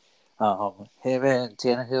Davis. Him and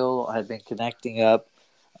Tannehill have been connecting up,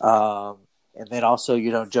 and then also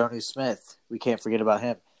Jonnu Smith. We can't forget about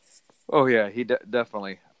him. Oh yeah, he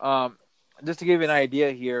definitely. Just to give you an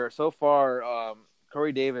idea here, so far,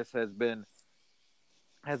 Corey Davis has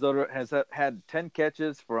had 10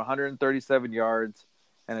 catches for 137 yards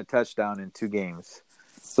and a touchdown in 2 games.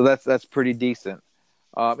 So that's pretty decent.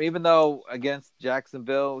 Even though against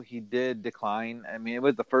Jacksonville he did decline. I mean, it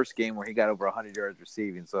was the first game where he got over 100 yards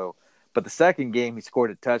receiving. So, But the second game, he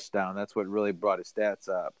scored a touchdown. That's what really brought his stats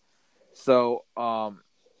up. So,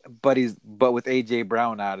 but with AJ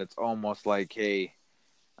Brown out, it's almost like, hey,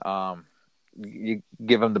 you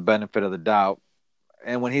give him the benefit of the doubt.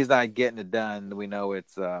 And when he's not getting it done, we know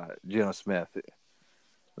it's Geno Smith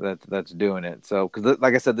that's doing it. So, because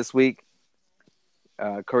like I said, this week,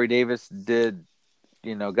 Corey Davis did,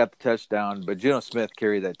 got the touchdown, but Geno Smith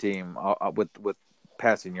carried that team with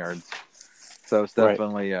passing yards. So it's Right.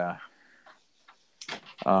 definitely um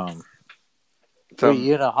Are some.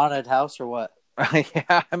 you in a haunted house or what?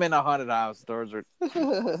 Yeah, I'm in a haunted house. Doors are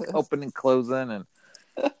open and closing, and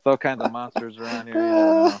all kinds of monsters around here. You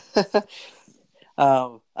never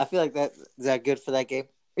know. I feel like that is that good for that game.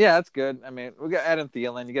 Yeah, that's good. I mean, we got Adam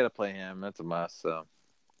Thielen. You got to play him. That's a must. So.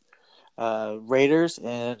 Raiders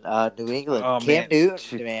and New England. Oh Cam man,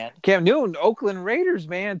 Newton, man, Cam Newton, Oakland Raiders,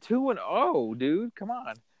 man, 2-0, dude. Come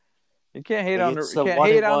on, you can't hate on the against the can't one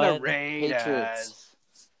hate and on the one Patriots. Raiders.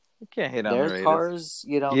 You can't hate on the Derek Raiders. Carr's,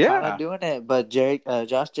 kind of Yeah. doing it, but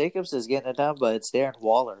Josh Jacobs is getting it done. But it's Darren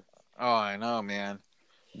Waller. Oh, I know, man.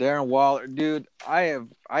 Darren Waller, dude. I've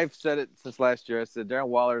said it since last year. I said Darren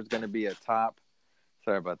Waller is going to be a top.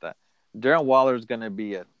 Sorry about that. Darren Waller is going to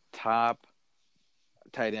be a top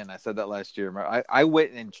tight end. I said that last year. I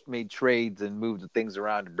went and made trades and moved the things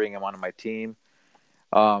around to bring him onto my team.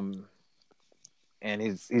 And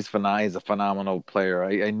he's he's a phenomenal player.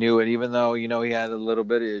 I knew it, even though he had a little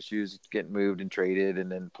bit of issues getting moved and traded,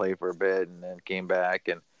 and then played for a bit, and then came back.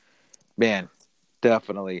 And man,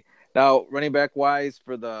 definitely. Now, running back wise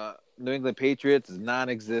for the New England Patriots is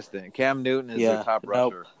non-existent. Cam Newton is their Yeah, top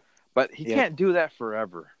nope. rusher, but he Yep. can't do that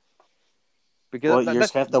forever Well, because you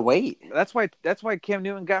just have to wait. that's why Cam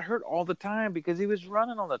Newton got hurt all the time, because he was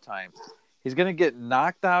running all the time. He's gonna get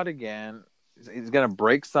knocked out again. He's gonna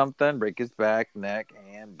break something, break his back, neck,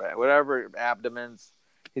 hand, back, whatever, abdomens.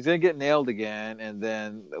 He's gonna get nailed again, and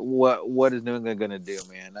then what is New England gonna do,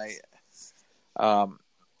 man? Um,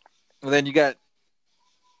 then you got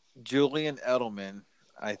Julian Edelman.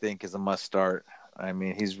 I think is a must start. I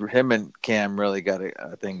mean, him and Cam really got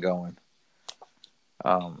a thing going.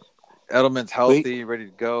 Edelman's healthy, ready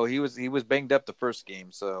to go. He was banged up the first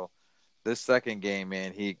game, so this second game,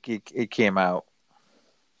 man, he came out,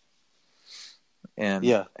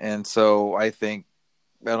 and so I think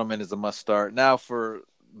Edelman is a must start. Now for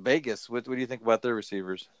Vegas, what do you think about their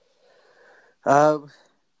receivers? I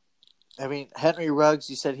mean, Henry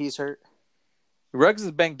Ruggs. You said he's hurt. Ruggs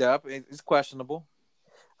is banged up. He's questionable.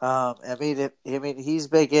 I mean, he's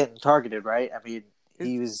been getting targeted, right? I mean,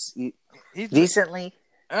 he's decently.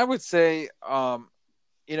 I would say,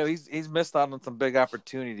 he's missed out on some big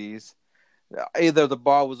opportunities. Either the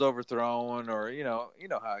ball was overthrown, or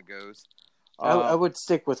how it goes. I would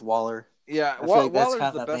stick with Waller. Yeah, I feel like that's Waller's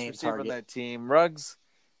kind the of the best main receiver on target. that team. Ruggs,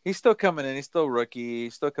 he's still coming in. He's still rookie.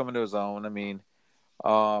 He's still coming to his own. I mean,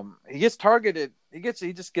 he gets targeted. He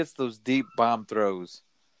just gets those deep bomb throws.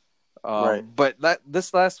 Right. But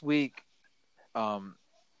this last week,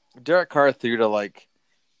 Derek Carr threw to like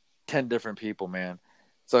 10 different people, man.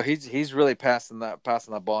 So he's really passing that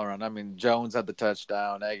ball around. I mean, Jones had the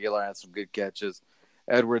touchdown. Aguilar had some good catches.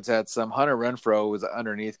 Edwards had some. Hunter Renfrow was an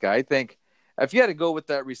underneath guy. I think if you had to go with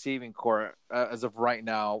that receiving core as of right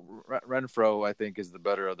now, Renfrow I think is the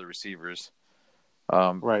better of the receivers.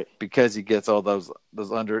 Right. Because he gets all those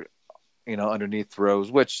underneath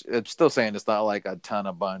throws, which I'm still saying it's not like a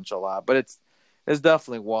lot, but it's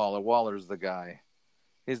definitely Waller. Waller's the guy.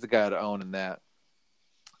 He's the guy to own in that.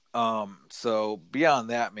 So beyond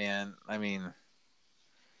that, man, I mean,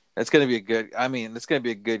 it's going to be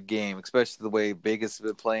a good game, especially the way Vegas has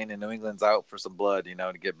been playing and New England's out for some blood,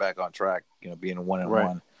 to get back on track, being 1-1.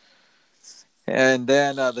 Right. And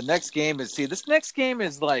then the next game is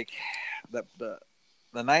like the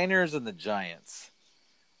Niners and the Giants.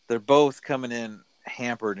 They're both coming in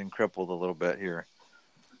hampered and crippled a little bit here.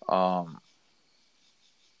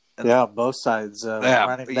 Yeah, both sides.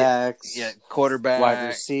 Running backs, quarterback, wide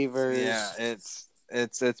receivers. Yeah,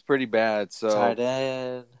 it's pretty bad. So tight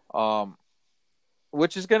end.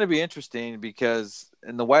 Which is going to be interesting because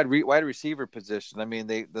in the wide receiver position, I mean,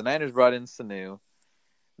 the Niners brought in Sanu.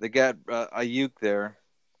 They got Ayuk there,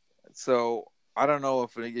 so I don't know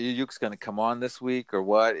if Ayuk's going to come on this week or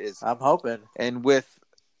what. I'm hoping. And with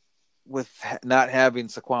not having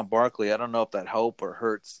Saquon Barkley, I don't know if that helps or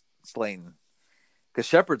hurts Slayton. Because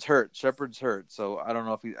Shepard's hurt. So I don't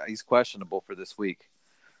know if he's questionable for this week.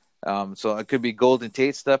 So it could be Golden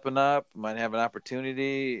Tate stepping up, might have an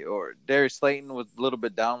opportunity, or Darius Slayton was a little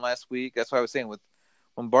bit down last week. That's why I was saying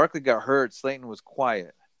when Barkley got hurt, Slayton was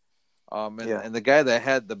quiet. And the guy that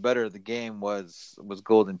had the better of the game was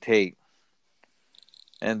Golden Tate.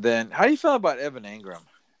 And then, how do you feel about Evan Ingram?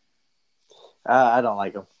 I don't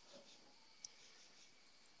like him.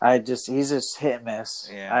 He's just hit and miss.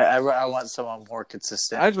 Yeah, I want someone more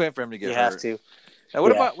consistent. I was waiting for him to get You have hurt. to. Now,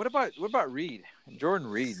 Yeah. what about Reed? Jordan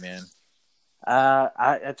Reed, man.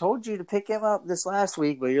 I told you to pick him up this last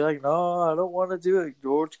week, but you're like, no, I don't want to do it.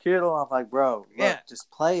 George Kittle. I'm like, bro, look, Yeah.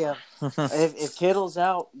 just play him. If Kittle's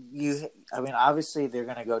out, obviously they're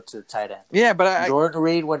gonna go to the tight end. Yeah, but Jordan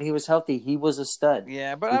Reed, when he was healthy, he was a stud.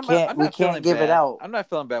 yeah, but I'm We not can't feeling give it bad. out. I'm not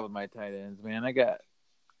feeling bad with my tight ends, man. I got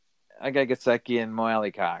Gesicki and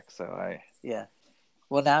Moali Cox, so Yeah.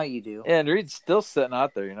 Well, now you do. yeah, and Reed's still sitting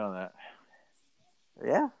out there. You know that.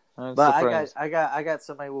 Yeah. I'm But surprised. I got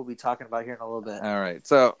somebody we'll be talking about here in a little bit. All right,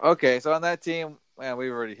 so on that team, man,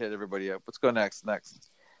 we've already hit everybody up. Let's go next.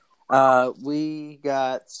 We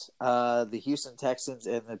got the Houston Texans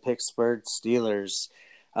and the Pittsburgh Steelers.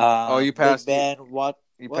 Oh, you Big passed. Ben, what?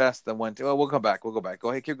 You passed the one. Well, we'll come back. Go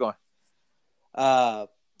ahead, keep going.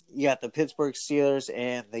 You got the Pittsburgh Steelers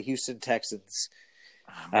and the Houston Texans.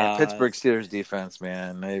 Man, Pittsburgh Steelers defense,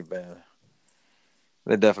 man, they've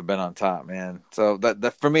definitely been on top, man. So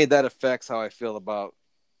that for me, that affects how I feel about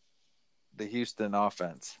the Houston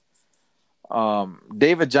offense.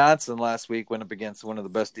 David Johnson last week went up against one of the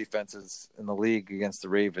best defenses in the league against the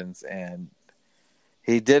Ravens, and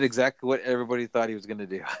he did exactly what everybody thought he was going to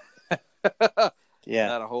do. Yeah.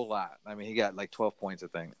 Not a whole lot. I mean, he got like 12 points, I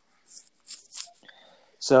think.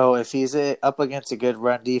 So if he's up against a good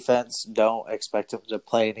run defense, don't expect him to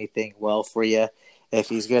play anything well for you. If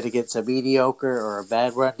he's good against a mediocre or a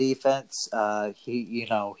bad run defense, he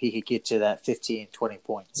could get you that 15, 20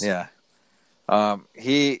 points. Yeah. I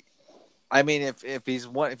mean,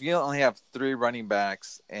 if you only have 3 running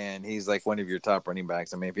backs and he's like one of your top running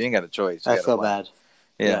backs, I mean, if you ain't got a choice, you I got to feel play bad. him.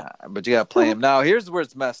 Yeah, but you got to play him. Now, here's where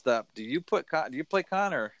it's messed up. Do you play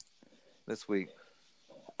Connor this week?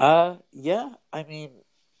 Yeah. I mean,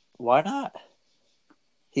 why not?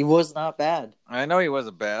 He was not bad. I know he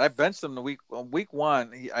wasn't bad. I benched him week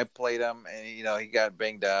 1. I played him, and he got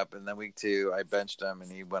banged up, and then week 2 I benched him,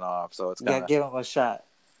 and he went off. So it's You got kind to of give him a shot.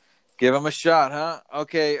 give him a shot, huh?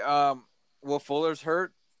 Okay. Will Fuller's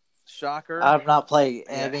hurt? Shocker. I'm not playing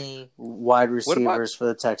any wide receivers for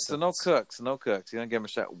the Texans. So no Cooks. You don't give him a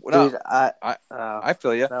shot. Dude, I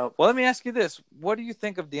feel you. Nope. Well, let me ask you this: what do you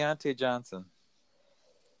think of Deontay Johnson?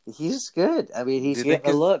 He's good. I mean, he's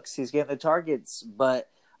getting the looks, he's getting the targets, but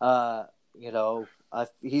he's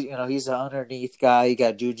an underneath guy. You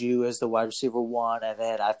got Juju as the wide receiver 1, and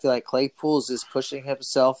then I feel like Claypool's is pushing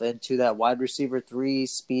himself into that wide receiver 3,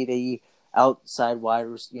 speedy outside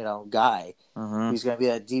guy. Mm-hmm. He's going to be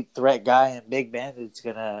a deep threat guy, and Big Ben is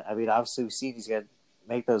going to. I mean, obviously we've seen he's going to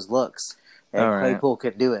make those looks. And Claypool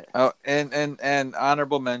can do it. Oh, and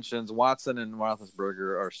honorable mentions: Watson and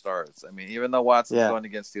Roethlisberger are starts. I mean, even though Watson's going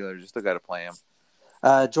against Steelers, you still got to play him.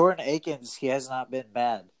 Jordan Akins, he has not been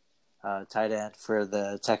bad. Tight end for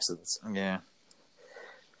the Texans. Yeah.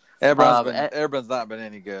 Everyone's not been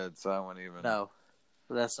any good, so I wouldn't even. No,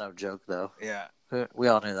 that's no joke though. Yeah, we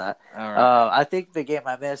all knew that. All right. I think the game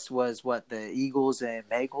I missed was the Eagles and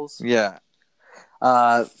Bengals. Yeah.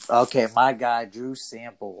 Okay, my guy Drew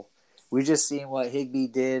Sample. We just seen what Higbee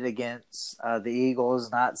did against the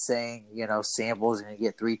Eagles. Not saying Sample's going to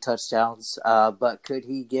get 3 touchdowns, but could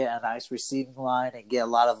he get a nice receiving line and get a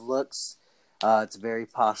lot of looks? It's very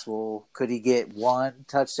possible. Could he get 1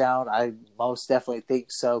 touchdown? I most definitely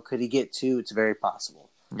think so. Could he get 2? It's very possible.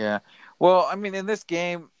 Yeah. Well, I mean, in this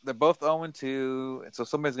game, they're both 0-2, and so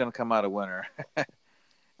somebody's going to come out a winner.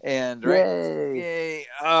 And Yay.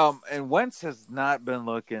 And Wentz has not been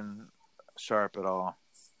looking sharp at all.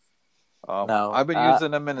 No, I've been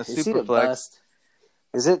using him in a super flex.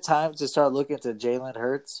 Is it time to start looking to Jalen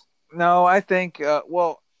Hurts? No, I think.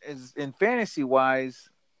 In fantasy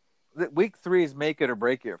wise, week 3 is make it or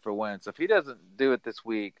break it for Wentz. If he doesn't do it this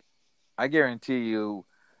week, I guarantee you,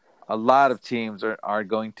 a lot of teams are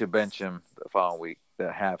going to bench him the following week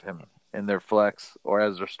that have him in their flex or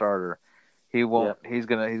as their starter. He won't. Yep. He's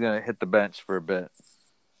gonna hit the bench for a bit.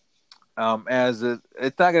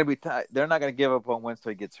 It's not going to be. They're not going to give up on Wentz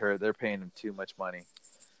till he gets hurt. They're paying him too much money.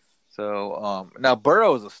 So now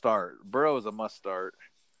Burrow is a start. Burrow is a must start.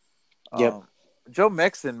 Yep. Joe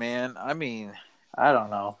Mixon, man. I mean, I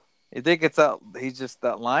don't know. You think it's out? He's just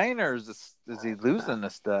that line, or is he losing a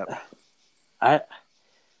step? I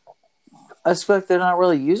expect they're not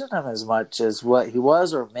really using him as much as what he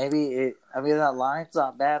was, or maybe that line's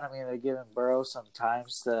not bad. I mean, they're giving Burrow some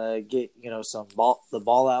times to get the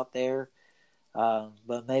ball out there,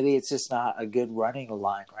 but maybe it's just not a good running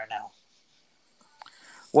line right now.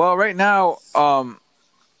 Well, right now,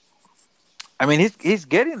 I mean, he's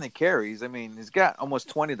getting the carries. I mean, he's got almost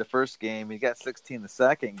 20 the first game. He got 16 the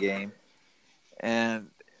second game,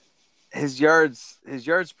 and his yards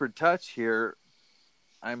per touch here.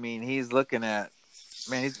 I mean, he's looking at,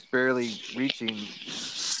 man, he's barely reaching.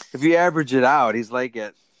 If you average it out, he's like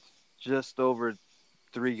at just over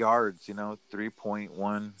 3 yards. 3.1,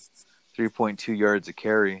 3.2 yards a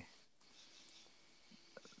carry.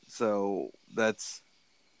 So that's,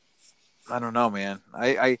 I don't know, man.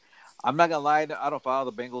 I'm not gonna lie. I don't follow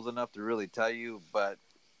the Bengals enough to really tell you, but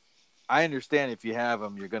I understand if you have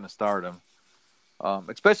them, you're gonna start them.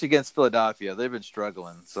 Especially against Philadelphia, they've been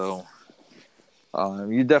struggling. So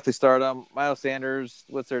you definitely start them. Miles Sanders,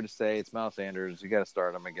 what's there to say? It's Miles Sanders. You got to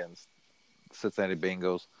start him against Cincinnati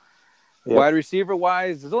Bengals. Yep. Wide receiver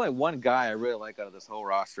wise, there's only one guy I really like out of this whole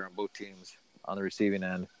roster on both teams on the receiving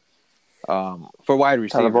end. For wide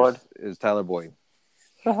receivers is Tyler Boyd.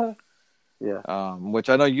 Yeah. Which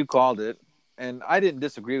I know you called it, and I didn't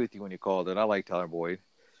disagree with you when you called it. I like Tyler Boyd.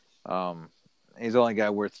 He's the only guy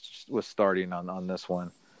worth starting on this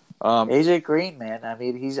one. AJ Green, man. I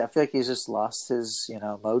mean, I feel like he's just lost his,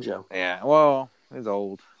 mojo. Yeah. Well, he's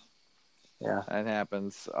old. Yeah, that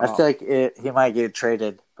happens. I feel like he might get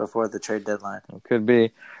traded before the trade deadline. It could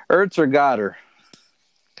be Ertz or Goddard.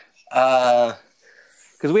 Because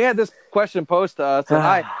we had this question posed to us,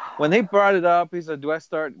 and when they brought it up, he said, "Do I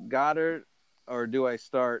start Goddard or do I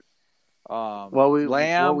start Lamb?" What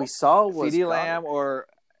we saw was CeeDee Lamb,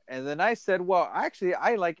 and then I said, "Well, actually,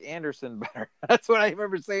 I like Anderson better." That's what I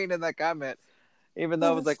remember saying in that comment. Even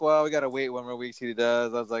though it was like, "Well, we got to wait one more week see what he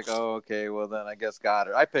does." I was like, "Oh, okay. Well, then I guess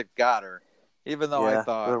Goddard." I picked Goddard, even though I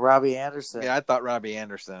thought Robbie Anderson. Yeah, I thought Robbie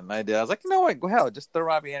Anderson. I did. I was like, you know what? Go hell, just throw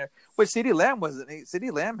Robbie Anderson. But CeeDee Lamb wasn't.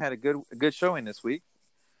 CeeDee Lamb had a good showing this week.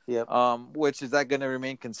 Yep. Which is that going to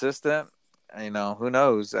remain consistent? Who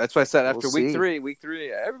knows? That's why I said after week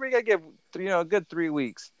three, everybody got to give a good 3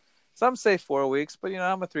 weeks. Some say 4 weeks, but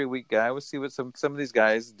I'm a 3-week guy. We'll see what some of these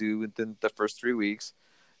guys do within the first 3 weeks.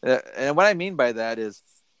 And what I mean by that is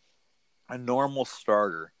a normal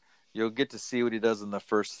starter. You'll get to see what he does in the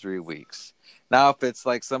first 3 weeks. Now, if it's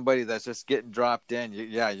like somebody that's just getting dropped in,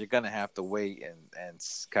 you're going to have to wait and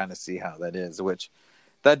kind of see how that is, which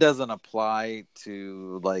that doesn't apply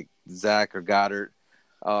to like Zach or Goddard.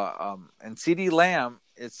 And CeeDee Lamb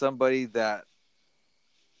is somebody that,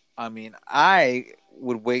 I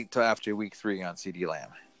would wait till after week 3 on CeeDee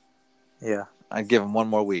Lamb. Yeah. I'd give him one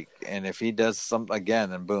more week. And if he does something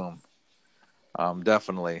again, then boom.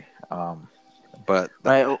 Definitely. But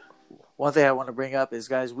one thing I want to bring up is,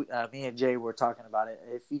 guys, me and Jay were talking about it.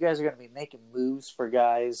 If you guys are going to be making moves for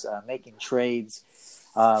guys, making trades,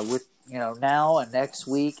 with now and next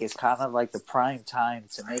week is kind of like the prime time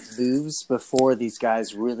to make moves before these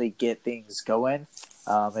guys really get things going.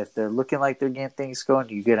 If they're looking like they're getting things going,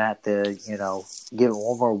 you're going to have to, give it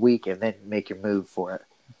one more week and then make your move for it.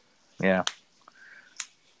 Yeah.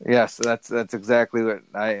 Yes, that's exactly what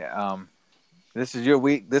this is your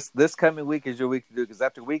week. This coming week is your week to do, because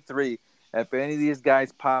after week 3, if any of these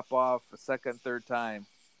guys pop off a second, third time,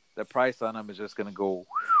 the price on them is just going to go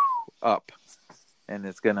up, and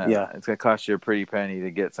it's gonna cost you a pretty penny to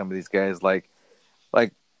get some of these guys. Like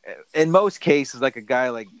in most cases, like a guy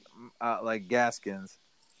like Gaskins,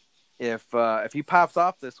 if he pops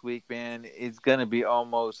off this week, man, it's going to be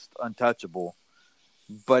almost untouchable.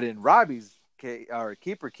 But in Robbie's case, or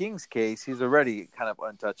Keeper King's case, he's already kind of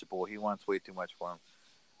untouchable. He wants way too much for him.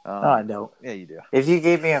 No, I don't. Yeah, you do. If you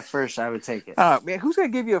gave me a first, I would take it. Man, who's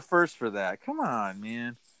going to give you a first for that? Come on,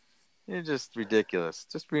 man. You're just ridiculous.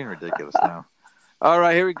 Just being ridiculous now. All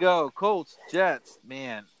right, here we go. Colts, Jets,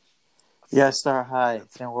 man. Yeah, start high.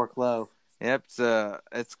 It's going to work low. Yep,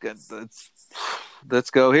 it's good. Let's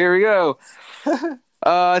go. Here we go.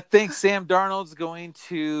 I think Sam Darnold's going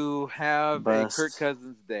to have a Kirk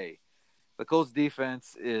Cousins day. The Colts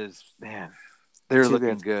defense is, man, they're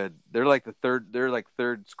looking good. They're like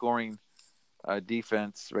third scoring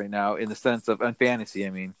defense right now in the sense of on fantasy. I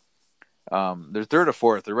mean, they're third or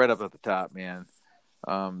fourth. They're right up at the top, man.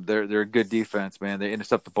 They're a good defense, man. They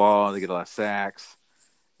intercept the ball. They get a lot of sacks,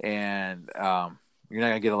 and you're not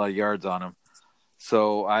gonna get a lot of yards on them.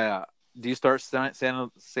 So do you start Sam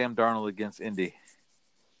Darnold against Indy?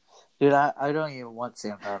 Dude, I don't even want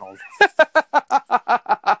Sam Darnold.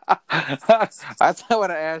 That's not what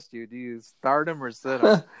I asked you. Do you start him or sit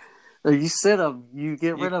him? You sit him. You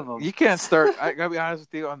get rid of him. You can't start. I gotta be honest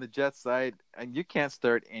with you. On the Jets side, you can't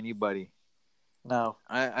start anybody. No,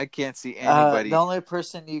 I can't see anybody. The only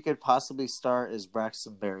person you could possibly start is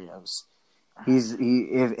Braxton Berrios.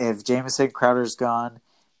 If Jamison Crowder's gone,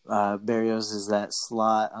 Berrios is that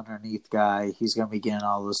slot underneath guy. He's going to be getting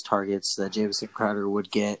all those targets that Jamison Crowder would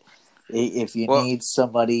get. If you Well, need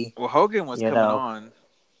somebody, Hogan was you coming know, on,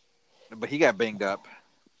 but he got banged up.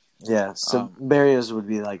 yeah. So Um, Barrios would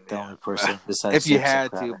be like the yeah, only person besides if you Simpson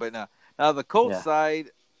had to, Crowder. but no. Now the Colts Yeah,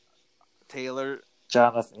 side, Taylor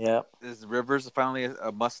Jonathan. Yep. is Rivers finally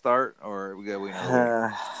a must start, or we got to wait another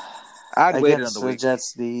week? Uh, I'd wait against another the week.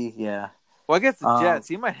 Jets D, yeah. Well, I guess the Um, Jets,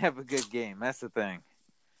 he might have a good game. That's the thing.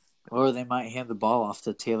 or they might hand the ball off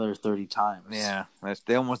to Taylor 30 times. Yeah,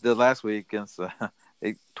 they almost did last week against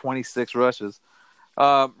 26 rushes.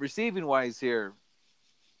 Receiving wise here,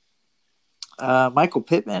 Michael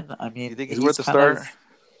Pittman, I you mean, think he's he's worth the kind of start?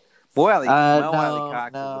 Mo Alley no, Cox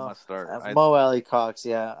is a no. must start. Mo Alley Cox,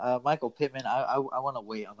 yeah. Michael Pittman, I want to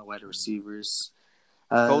wait on the wide receivers.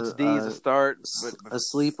 Colts D is a start, but A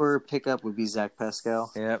sleeper pickup would be Zach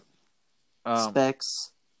Pascal. yeah. Um,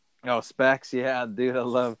 Specs, Specs, yeah, dude, I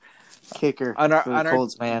love kicker for the on our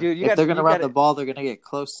Colts, man. dude. If they're going You to run got the ball, they're going to get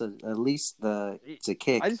close to at least to I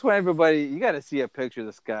kick. just want everybody. You got to see a picture of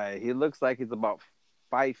this guy. He looks like he's about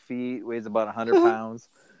 5 feet, weighs about 100 pounds.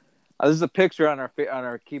 There's a picture on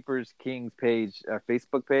our Keepers Kings page, our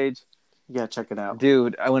Facebook page. Yeah, check it out.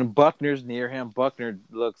 Dude, when Buckner's near him, Buckner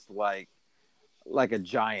looks like a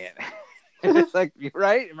giant. It's like, you're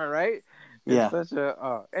right. Am I right? It's Yeah. such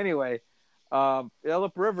a. Anyway,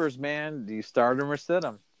 Phillip Rivers, man, do you start him or sit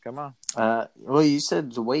him? Come on. Well, you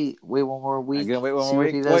said to wait one more I'm week, gonna wait one see more what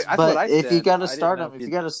week. he Wait, does. that's what But I if you said. got to I didn't start know him, if you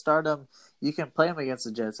got to start him, you can play him against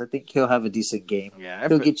the Jets. I think he'll have a decent game. Yeah,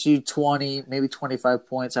 He'll get you 20, maybe 25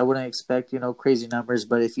 points. I wouldn't expect crazy numbers,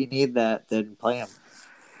 but if you need that, then play him.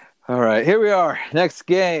 All right, here we are. Next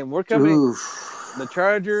game. We're coming. Oof. The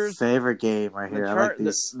Chargers. Favorite game right here. I like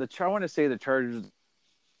these. I want to say the Chargers.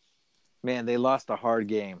 Man, they lost a hard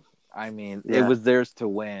game. I mean, it Yeah, was theirs to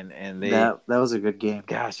win, and that was a good game.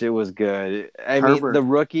 gosh, it was good. I mean, the Herbert.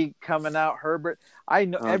 rookie coming out, Herbert. I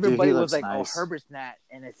know Oh, dude, he everybody was looks like, "Oh, nice. Herbert's not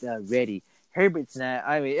NFL ready. Herbert's not."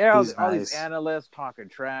 I mean, He's all these nice. analysts talking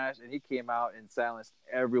trash, and he came out and silenced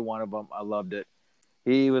every one of them. I loved it.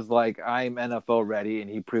 He was like, "I'm NFL ready," and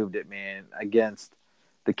he proved it, man, against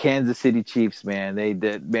the Kansas City Chiefs. Man, they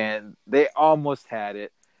did. Man, they almost had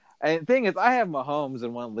it. And the thing is, I have Mahomes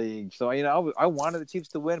in one league, so I wanted the Chiefs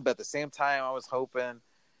to win, but at the same time, I was hoping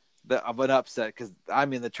of an upset because I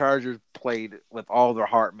mean the Chargers played with all their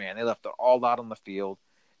heart, man. They left it all out on the field,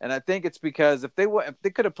 and I think it's because if they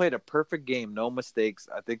could have played a perfect game, no mistakes,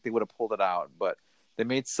 I think they would have pulled it out. But they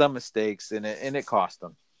made some mistakes, and it cost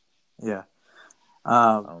them. Yeah.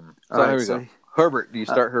 All So here right. we go. So, Herbert, do you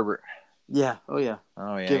start Herbert? yeah. Oh, yeah.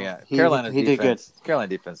 Oh yeah, Give him. yeah. Carolina's He did good. Carolina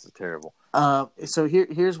defense is terrible. So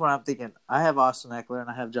here's what I'm thinking. I have Austin Eckler and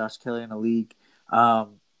I have Josh Kelly in the league.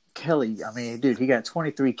 Kelly, I mean, dude, he got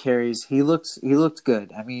 23 carries. He looked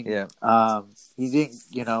good. I mean, Yeah. he didn't,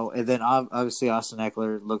 and then obviously Austin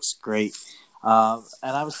Eckler looks great. And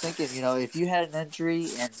I was thinking, if you had an injury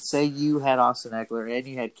and say you had Austin Eckler and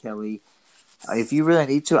you had Kelly, if you really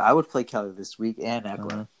need to, I would play Kelly this week and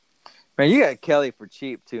Eckler. Mm-hmm. Man, you got Kelly for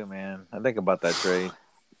cheap too, man. I think about that trade.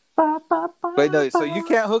 But no, so you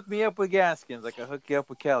can't hook me up with Gaskins. I can hook you up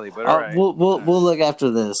with Kelly. But all right, we'll look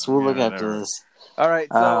after this. We'll look yeah, after this. All right,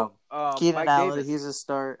 so Keenan Mike Allen, Davis. he's a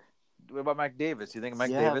start. What about Mike Davis? You think Mike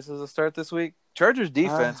Davis is a start this week? Chargers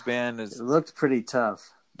defense, man, it looked pretty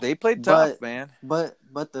tough. They played tough, man. But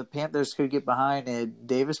the Panthers could get behind it.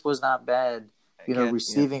 Davis was not bad,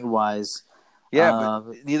 receiving wise. Yeah,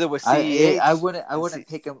 but neither was CEH. I wouldn't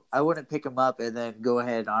pick him. I wouldn't pick him up and then go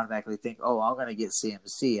ahead and automatically think, oh, I'm going to get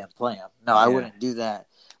CMC and play him. No, I wouldn't do that.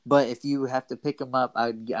 But if you have to pick him up,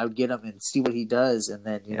 I would get him and see what he does, and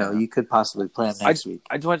then you could possibly play him next week.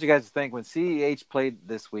 I just want you guys to think when CEH played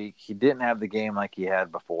this week, he didn't have the game like he had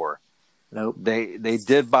before. Nope. They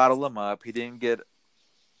did bottle him up. He didn't get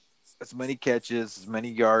as many catches, as many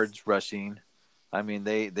yards rushing. I mean,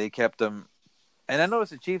 they kept him. And I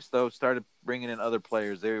noticed the Chiefs though started bringing in other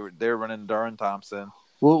players. They were running Darren Thompson.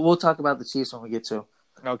 We'll talk about the Chiefs when we get to him.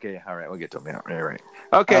 Okay, all right, we'll get to them. Yeah, right.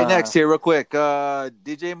 Okay, next here, real quick.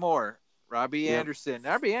 DJ Moore, Robbie Anderson.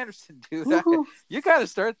 Robbie Anderson, dude, you got to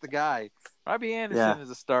start the guy. Robbie Anderson is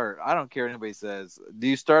a start. I don't care what anybody says. Do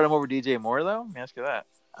you start him over DJ Moore though? Let me ask you that.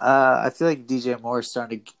 I feel like DJ Moore is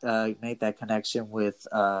starting to make that connection with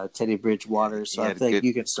Teddy Bridgewater, so I feel like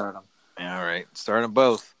you can start him. All right, start them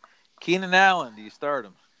both. Keenan Allen, do you start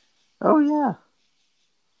him? Oh yeah.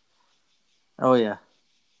 Oh yeah.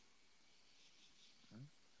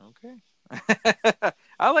 Okay.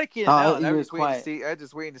 I like Keenan Allen. I'm just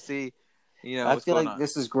waiting to see. I feel like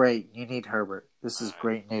this is great. You need Herbert. This is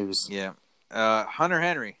great news. Yeah. Hunter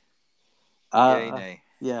Henry. Yay, nay.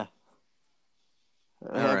 Yeah.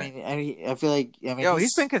 Right. I feel like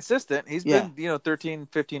he's been consistent. He's been 13,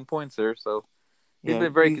 15 points there. So He's Yeah,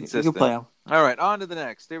 been very you can play consistent. him. All right, on to the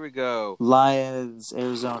next. Here we go. Lions,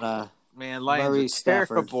 Arizona, Man, Lions are Murray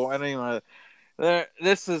Stafford. terrible. I don't even.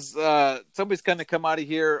 This is somebody's going to come out of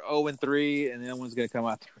here 0-3, and the other one's going to come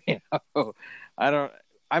out 3-0. I don't.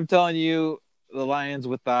 I'm telling you, the Lions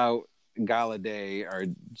without Galladay are.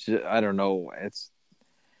 I don't know.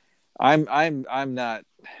 I'm not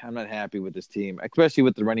happy with this team, especially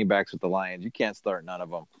with the running backs with the Lions. You can't start none of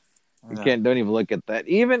them. You No. can't. Don't even look at that.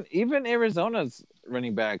 Even Arizona's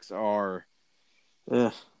running backs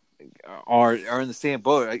Ugh. are in the same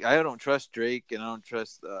boat. I don't trust Drake and I don't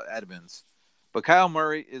trust Edmonds, but Kyle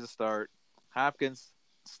Murray is a start. Hopkins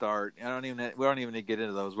start. We don't even need to get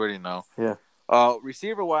into those. We already know. Yeah.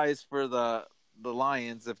 Receiver wise for the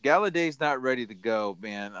Lions, if Galladay's not ready to go,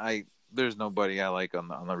 man, there's nobody I like on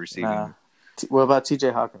the receiving. Nah. What about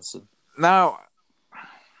T.J. Hawkinson? Now,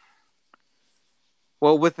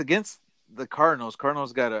 well, with against the Cardinals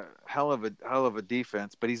got a hell of a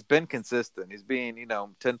defense, but he's been consistent. He's being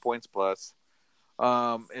 10 points plus.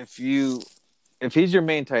 If he's your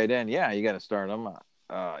main tight end, yeah, you got to start him.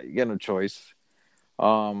 You got no choice.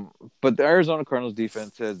 But the Arizona Cardinals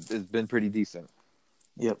defense has been pretty decent.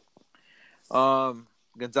 Yep.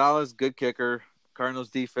 Gonzalez, good kicker. Cardinals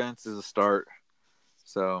defense is a start.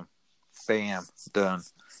 So, bam, done.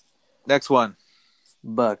 Next one.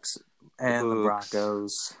 Bucks and the Books.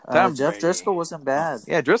 Broncos. Tom Jeff Brady. Driscoll wasn't bad.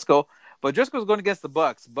 Yeah, Driscoll. But Driscoll's going against the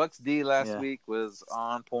Bucks. Bucks D last Yeah. week was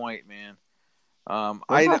on point, man. What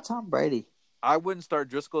about Tom Brady? I wouldn't start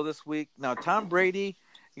Driscoll this week. Now, Tom Brady,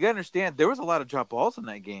 you got to understand, there was a lot of drop balls in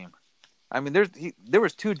that game. I mean, there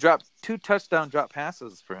was two touchdown drop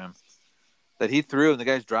passes for him that he threw, and the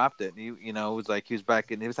guys dropped it. And it was like he was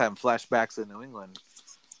back and he was having flashbacks in New England.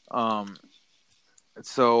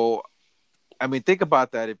 So, I mean, think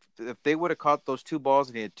about that. If they would have caught those two balls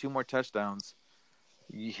and he had two more touchdowns,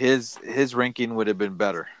 his ranking would have been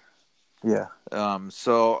better. Yeah.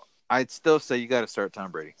 So I'd still say you got to start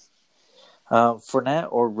Tom Brady. Fournette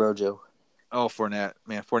or Rojo? Oh, Fournette.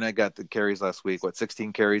 Man, Fournette got the carries last week.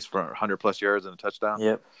 16 carries for 100-plus yards and a touchdown?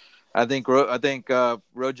 Yep. I think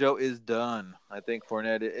Rojo is done. I think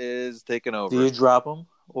Fournette is taking over. Do you drop him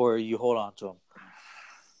or you hold on to him?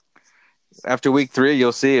 After week 3,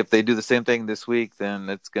 you'll see if they do the same thing this week, then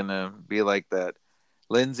it's going to be like that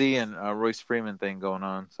Lindsey and Royce Freeman thing going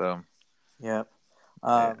on. So, yep.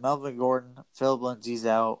 Melvin Gordon, Philip Lindsay's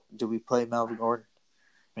out. Do we play Melvin Gordon?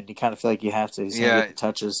 I mean, you kind of feel like you have to. He's going to get the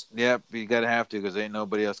touches. Yep, you got to have to because ain't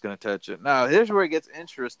nobody else going to touch it. Now, here's where it gets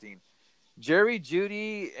interesting. Jerry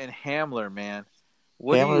Jeudy and Hamler, man.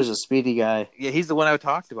 Hamler's a speedy guy. Yeah, he's the one I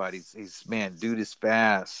talked about. He's man, dude is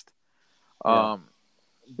fast. Yeah.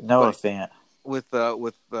 Noah Fant.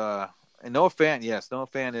 And Noah Fant, yes, Noah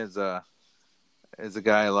Fant is a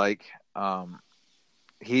guy like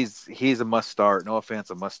he's a must start. Noah Fant's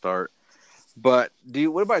a must start. But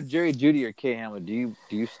what about Jerry Jeudy or K Hamler? Do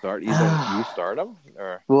you start either? Do you start them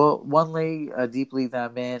or? Well, one league, a deep league that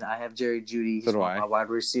I'm in, I have Jerry Jeudy. He's one of my wide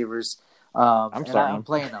receivers. I'm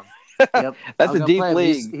playing him. Yep, that's a deep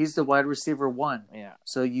league. He's the wide receiver 1. Yeah.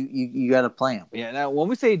 So you got to play him. Yeah. Now, when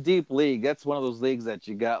we say deep league, that's one of those leagues that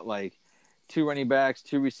you got like 2 running backs,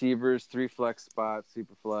 2 receivers, 3 flex spots,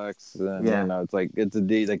 super flex. And, it's like it's a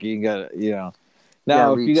deep. Like you got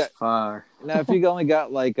Now if you got far. Now if you only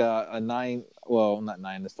got like a 9, well not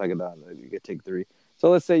 9. Let's talk about it. You could take 3. So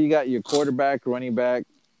let's say you got your quarterback, running back,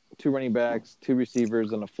 2 running backs, 2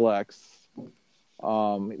 receivers, and a flex.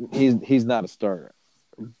 He's not a starter.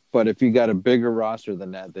 But if you got a bigger roster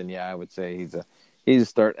than that, then yeah, I would say he's a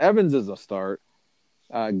start. Evans is a start.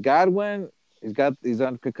 Godwin, he's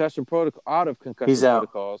on concussion protocol, out of concussion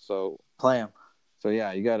protocol, so play him. So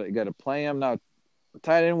yeah, you got to play him now.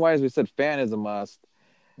 Tight end wise, we said Fan is a must.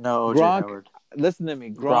 No, O.J. Howard. Listen to me,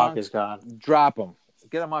 Gronk is gone. Drop him.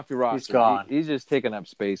 Get him off your roster. He's gone. He's just taking up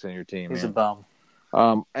space on your team. He's a bum.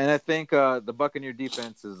 And I think the Buccaneer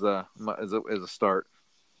defense is a start.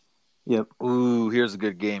 Yep. Ooh, here's a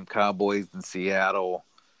good game. Cowboys in Seattle.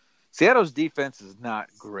 Seattle's defense is not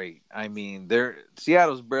great. I mean,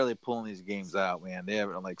 Seattle's barely pulling these games out, man. They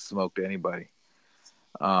haven't smoked anybody.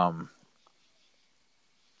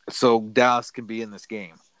 So Dallas can be in this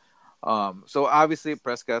game. So obviously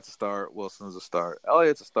Prescott's a start, Wilson's a start,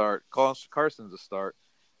 Elliott's a start, Carson's a start.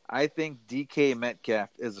 I think DK Metcalf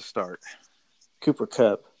is a start. Cooper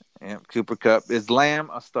Kupp. Yeah, Cooper Kupp. Is Lamb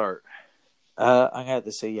a start? I'm gonna have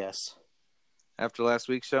to say yes. After last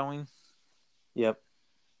week's showing? Yep.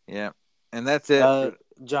 Yeah. And that's it.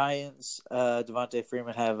 Giants, Devontae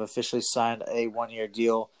Freeman have officially signed a 1-year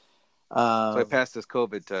deal. So I passed his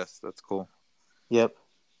COVID test. That's cool. Yep.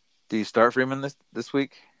 Do you start Freeman this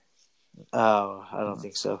week? Oh, I don't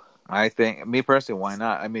think so. I think, me personally, why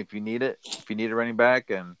not? I mean, if you need it, if you need a running back,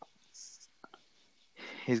 and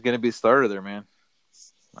he's going to be a starter there, man.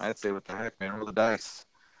 I'd say, what the heck, man? Roll the dice.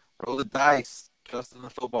 Roll the dice. Trust in the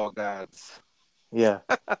football gods. Yeah.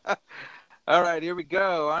 All right, here we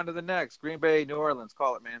go. On to the next. Green Bay, New Orleans.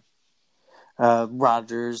 Call it, man.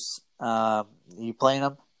 Rodgers. You playing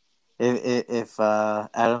him if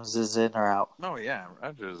Adams is in or out? Oh, yeah.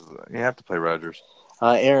 Rodgers. You have to play Rodgers.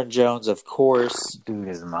 Aaron Jones, of course. Dude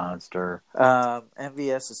is a monster.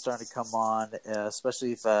 MVS is starting to come on,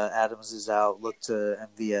 especially if Adams is out. Look to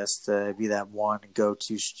MVS to be that one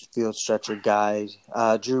go-to field stretcher guy.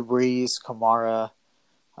 Drew Brees, Kamara,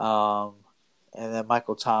 and then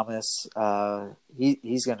Michael Thomas.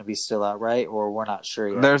 He's going to be still out, right? Or we're not sure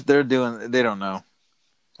yet. They're doing. They don't know.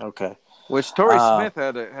 Okay. Which Torrey Smith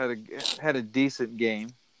had a decent game.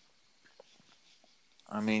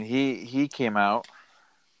 I mean, he came out.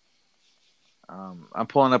 I'm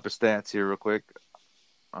pulling up his stats here real quick.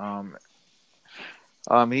 He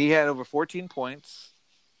had over 14 points.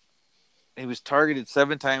 He was targeted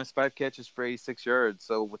 7 times, 5 catches for 86 yards.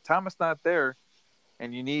 So with Thomas not there,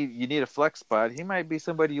 and you need a flex spot, he might be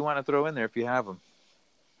somebody you want to throw in there if you have him.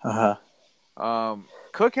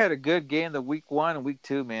 Cook had a good game the week 1 and week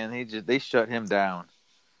 2. Man, they shut him down.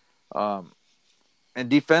 And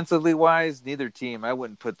defensively wise, neither team. I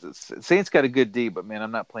wouldn't put the Saints got a good D, but man,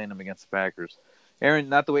 I'm not playing them against the Packers.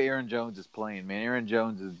 Not the way Aaron Jones is playing, man. Aaron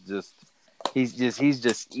Jones is he's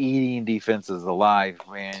just eating defenses alive,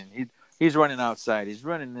 man. He's running outside, he's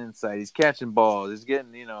running inside, he's catching balls, he's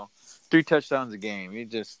getting 3 touchdowns a game. You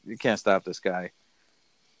can't stop this guy.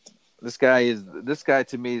 This guy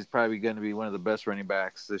to me is probably going to be one of the best running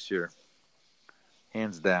backs this year,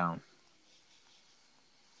 hands down.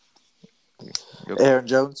 Okay. Aaron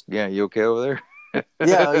Jones. Yeah, you okay over there?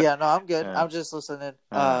 yeah. No, I'm good. I'm just listening.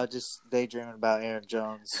 Just daydreaming about Aaron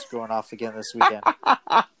Jones going off again this weekend.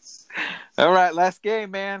 All right, last game,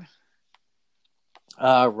 man.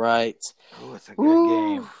 All right. Oh, it's a good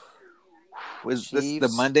game. Was this the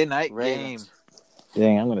Monday night Ravens game?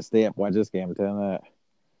 Dang, I'm going to stay up watch this game. I'm telling that.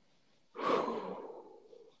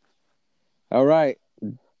 All right,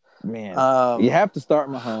 man. You have to start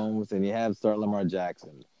Mahomes and you have to start Lamar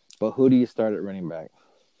Jackson. But who do you start at running back?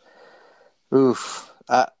 Oof.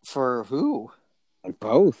 For who?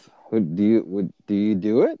 Both. Do you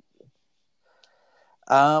do it?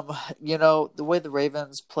 The way the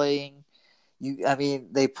Ravens playing,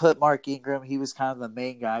 they put Mark Ingram. He was kind of the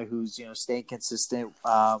main guy who's staying consistent.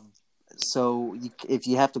 So if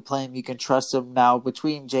you have to play him, you can trust him. Now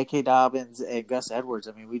between J.K. Dobbins and Gus Edwards,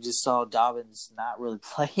 we just saw Dobbins not really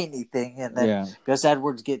play anything, and then Gus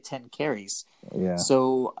Edwards get 10 carries. Yeah.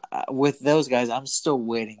 So with those guys, I'm still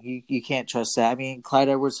waiting. You can't trust that. Clyde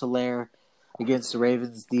Edwards-Helaire against the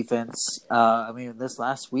Ravens defense. This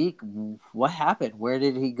last week, what happened? Where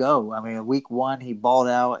did he go? Week 1 he balled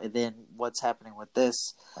out, and then what's happening with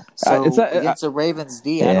this? So against the Ravens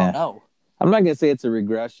D, I don't know. I'm not gonna say it's a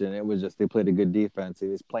regression. It was just they played a good defense. He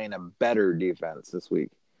was playing a better defense this week.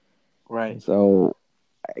 Right. So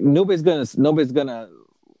nobody's gonna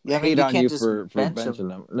hate on you for benching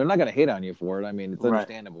them. They're not gonna hate on you for it. It's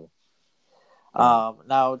understandable.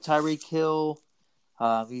 Now Tyreek Hill,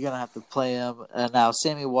 you're gonna have to play him. Now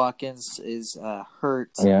Sammy Watkins is hurt.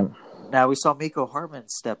 Yeah. Now we saw Mecole Hardman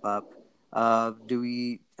step up.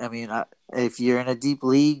 If you're in a deep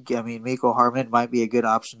league, Mecole Hardman might be a good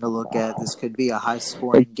option to look at. This could be a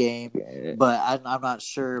high-scoring game, but I'm not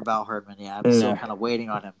sure about Hardman yet. I'm still kind of waiting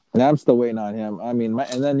on him. Yeah, I'm still waiting on him.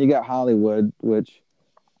 And then you got Hollywood, which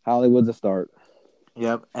Hollywood's a start.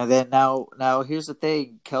 Yep. And then now here's the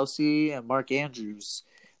thing: Kelsey and Mark Andrews.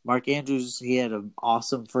 Mark Andrews, he had an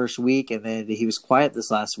awesome first week, and then he was quiet this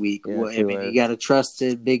last week. Yeah, you got to trust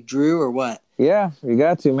in Big Drew or what? Yeah, you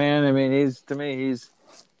got to, man. He's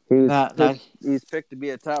picked to be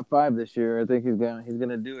a top 5 this year. I think he's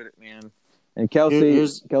gonna do it, man. And Kelsey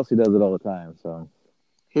does it all the time. So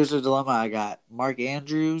here's the dilemma I got: Mark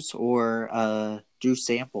Andrews or Drew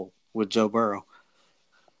Sample with Joe Burrow.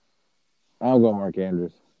 I'll go Mark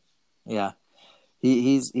Andrews. Yeah,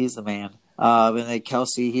 he's the man. And then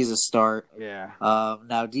Kelsey, he's a start. Yeah.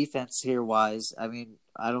 Now defense here wise, I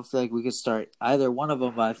don't feel like we could start either one of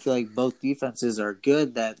them, but I feel like both defenses are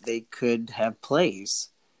good that they could have plays.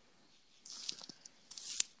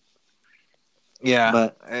 Yeah,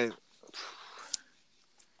 but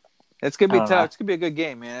it's gonna be tough. It's gonna be a good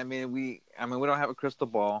game, man. We don't have a crystal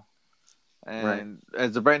ball, and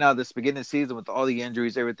as of right now, this beginning of the season with all the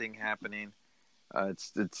injuries, everything happening, for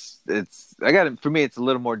me, it's a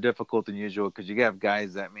little more difficult than usual because you have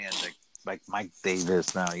guys that like Mike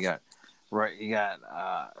Davis. Now you got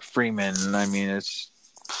Freeman.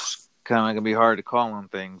 kind of going to be hard to call on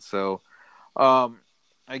things. So, um,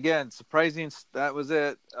 again, surprising. That was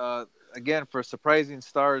it. Again, for surprising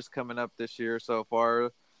stars coming up this year so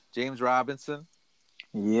far, James Robinson.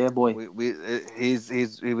 Yeah, boy.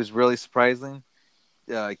 He was really surprising.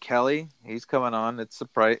 Kelly, he's coming on. It's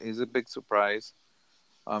surprise. He's a big surprise.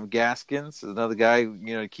 Gaskins is another guy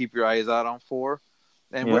to keep your eyes out on for.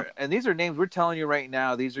 And Yep. these are names we're telling you right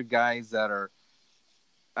now. These are guys that are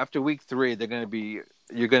after week 3, you're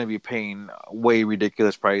going to be paying way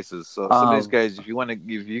ridiculous prices. So some of these guys, if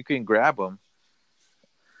you can grab them.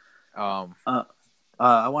 I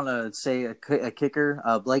want to say a kicker,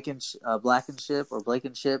 Blankenship,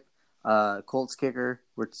 Colts kicker.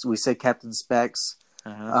 We said Captain Specs.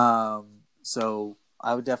 Uh-huh. So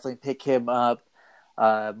I would definitely pick him up.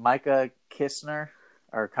 Micah Kaiser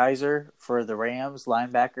for the Rams,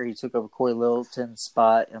 linebacker. He took over Corey Littleton's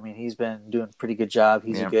spot. I mean, he's been doing a pretty good job.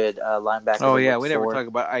 He's a good linebacker Oh, to yeah. look We never for. talk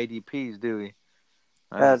about IDPs, do we?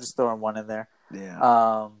 Just throwing one in there.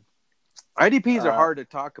 Yeah. IDPs are hard to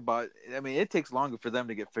talk about. I mean, it takes longer for them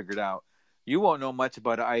to get figured out. You won't know much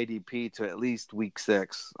about an IDP to at least week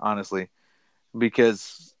 6, honestly,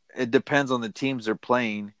 because it depends on the teams they're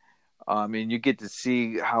playing. And you get to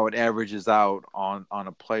see how it averages out on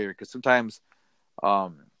a player. Because sometimes,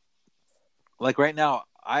 like right now,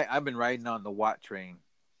 I've been riding on the Watt train,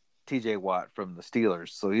 TJ Watt from the Steelers.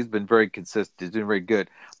 So he's been very consistent. He's doing very good.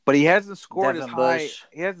 But he hasn't scored as Devin high. Bush.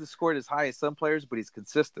 He hasn't scored as high as some players, but he's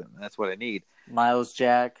consistent. And that's what I need. Miles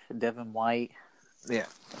Jack, Devin White. Yeah,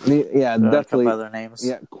 Definitely. A couple definitely. other names.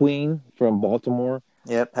 Yeah, Queen from Baltimore.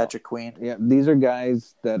 Yeah, Patrick Queen. Yeah, these are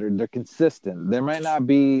guys they're consistent. There might not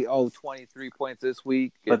be 23 points this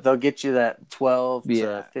week, but they'll get you that 12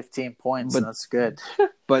 to 15 points, and that's good.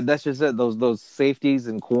 But that's just it. Those safeties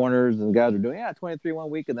and corners and guys are doing 23 one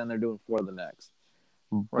week, and then they're doing 4 the next.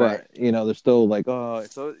 Right. But they're still like,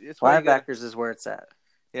 so it's linebackers is where it's at.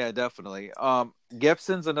 Yeah, definitely.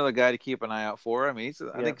 Gibson's another guy to keep an eye out for. I mean,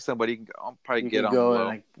 I think somebody you can probably get on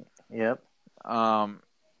low. Yep.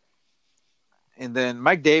 And then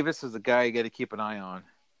Mike Davis is a guy you got to keep an eye on.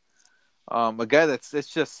 A guy it's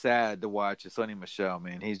just sad to watch is Sonny Michel,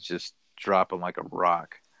 man. He's just dropping like a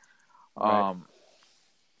rock. Right.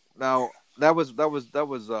 Now that was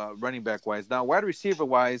running back wise. Now wide receiver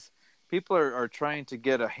wise, people are trying to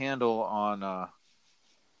get a handle on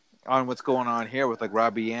what's going on here with like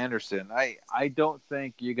Robbie Anderson. I don't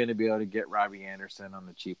think you're going to be able to get Robbie Anderson on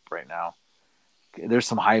the cheap right now. There's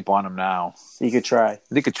some hype on him now. You could try.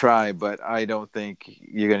 They could try, but I don't think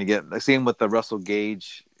you're going to get the same with the Russell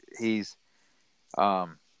Gage. He's, I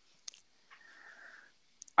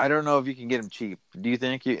don't know if you can get him cheap. Do you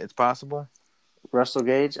think it's possible? Russell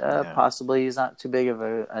Gage, possibly. He's not too big of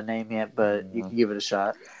a name yet, but you can give it a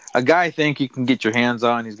shot. A guy I think you can get your hands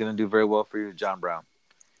on. He's going to do very well for you, John Brown.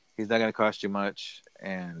 He's not going to cost you much,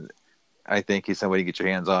 and I think he's somebody to get your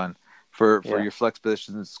hands on for your flex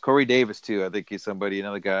positions. Corey Davis, too. I think he's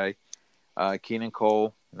another guy. Keenan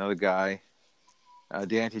Cole, another guy.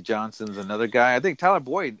 Deontay Johnson's another guy. I think Tyler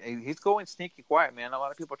Boyd, he's going sneaky quiet, man. A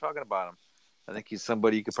lot of people are talking about him. I think he's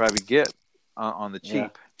somebody you could probably get on the cheap. Yeah.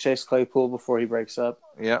 Chase Claypool before he breaks up.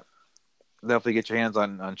 Yep. Definitely get your hands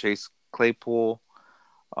on Chase Claypool.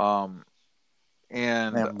 And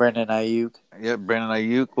Brandon Ayuk. Yeah, Brandon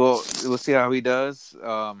Ayuk. Well, we'll see how he does.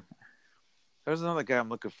 There's another guy I'm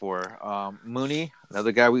looking for. Mooney,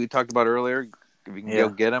 another guy we talked about earlier. If you can go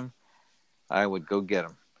get him, I would go get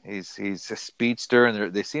him. He's a speedster,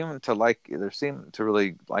 and they seem to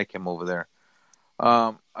really like him over there.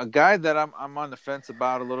 A guy that I'm on the fence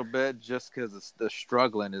about a little bit, just because they're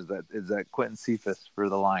struggling, is that Quentin Cephas for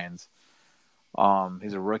the Lions.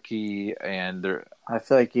 He's a rookie, and I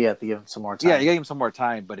feel like you have to give him some more time. Yeah, you got to give him some more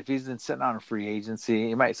time. But if he's been sitting on a free agency,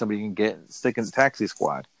 he might somebody you can stick in the taxi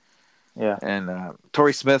squad. Yeah. And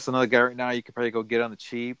Torrey Smith's another guy right now you could probably go get on the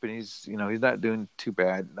cheap, and he's not doing too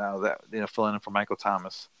bad now that filling in for Michael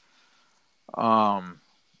Thomas. I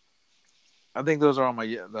think those are all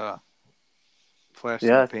the flash.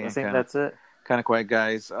 Yeah, I think that's it. Kind of quiet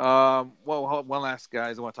guys. Well, one last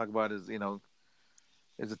guys I want to talk about is the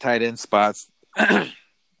tight end spots,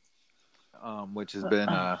 which has been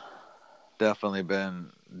definitely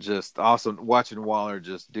been just awesome watching Waller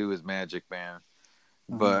just do his magic, man.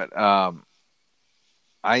 But the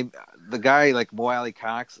guy like Mo Alley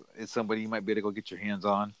Cox is somebody you might be able to go get your hands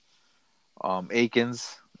on.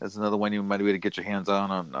 Akins is another one you might be able to get your hands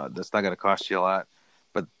on. That's not going to cost you a lot.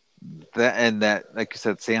 But that like you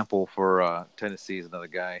said, Sample for Tennessee is another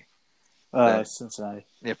guy. Cincinnati.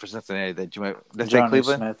 Yeah, for Cincinnati that you might. Did I say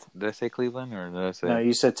Cleveland? Smith. Did I say Cleveland or did I say? No,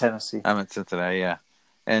 you said Tennessee. I meant Cincinnati. Yeah,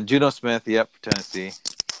 and Juno Smith. Yep, for Tennessee.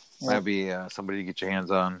 Might be somebody to get your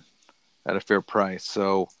hands on. at a fair price.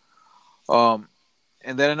 So, um,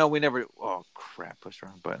 and then I know we never. Oh crap! Push the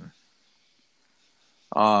wrong button.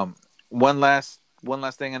 Um, one last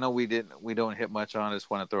thing I know we don't hit much on. I just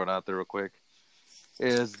want to throw it out there real quick.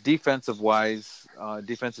 Is defensive wise,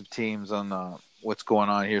 defensive teams on what's going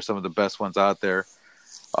on here. Some of the best ones out there.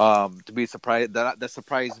 To be surprised that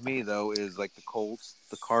surprised me though is like the Colts,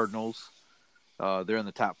 the Cardinals. They're in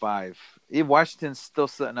the top five. Even Washington's still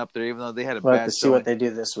sitting up there, even though they had a We'll have to bad see what showing. they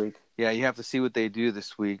do this week. Yeah, you have to see what they do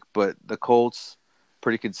this week. But the Colts,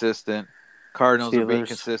 pretty consistent. Cardinals are being Steelers.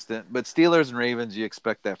 consistent, but Steelers and Ravens, you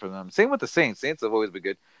expect that from them. Same with the Saints. Saints have always been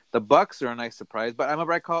good. The Bucks are a nice surprise, but I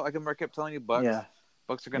remember I kept telling you Bucks. Yeah.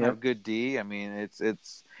 Bucks are going to have Yep. good D. I mean, it's.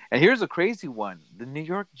 And here's a crazy one: the New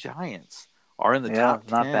York Giants are in the Yeah.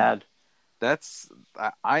 top Not 10. bad.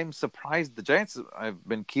 I'm surprised. The Giants. I've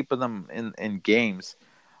been keeping them in games.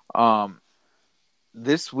 Um,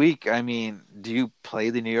 this week, I mean, do you play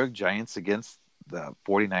the New York Giants against the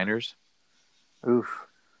 49ers? Oof.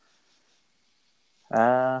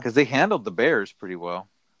 Because they handled the Bears pretty well.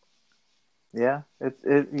 Yeah.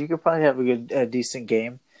 You could probably have a decent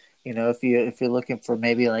game. If you're looking for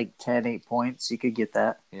maybe like 10, 8 points, you could get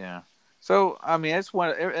that. Yeah. So, I mean, I just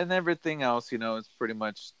want and everything else, it's pretty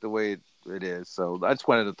much the way it is. So, I just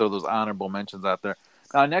wanted to throw those honorable mentions out there.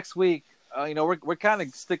 Next week, we're kind of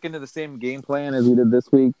sticking to the same game plan as we did this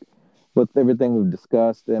week with everything we've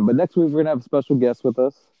discussed. But next week, we're going to have a special guest with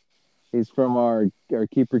us. He's from our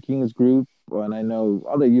Keeper Kings group. And I know,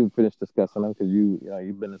 I'll let you finish discussing him because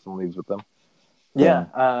you've been in some leagues with them.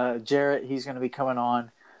 Yeah, Jarrett, he's going to be coming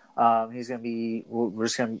on. He's going to be. We're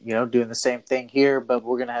just going to, doing the same thing here, but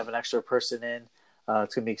we're going to have an extra person in.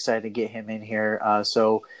 It's going to be exciting to get him in here.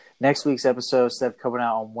 So next week's episode, instead of coming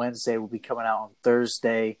out on Wednesday, will be coming out on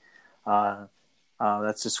Thursday.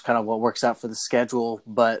 That's just kind of what works out for the schedule.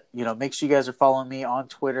 But make sure you guys are following me on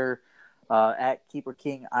Twitter at Keeper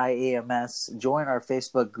King IAMS. Join our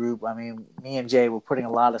Facebook group. I mean, me and Jay, we're putting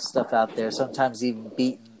a lot of stuff out there. Sometimes even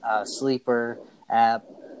beating Sleeper app.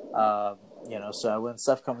 So when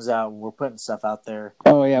stuff comes out, we're putting stuff out there.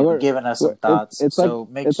 Oh yeah, we're giving us some thoughts. So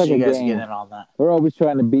make sure you guys get in on that. We're always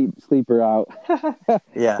trying to beat Sleeper out.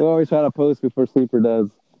 Yeah, we're always trying to post before Sleeper does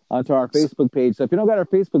onto our Facebook page. So if you don't got our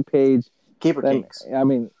Facebook page, Keeper Kings. I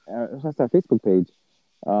mean, that's our Facebook page.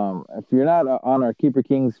 If you're not on our Keeper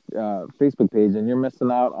Kings Facebook page, and you're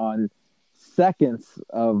missing out on seconds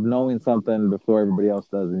of knowing something before everybody else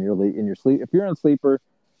does, and you're in your sleep. If you're in Sleeper,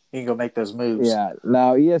 you can go make those moves. Yeah.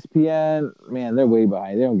 Now ESPN, man, they're way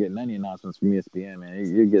behind. They don't get any announcements from ESPN,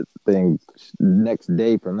 man. You get things next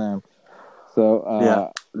day from them.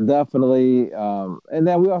 So definitely. And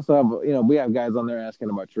then we also have, we have guys on there asking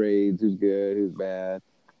about trades, who's good, who's bad,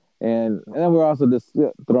 and then we're also just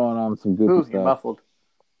throwing on some goofy stuff. You're muffled.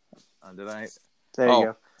 Did I? There you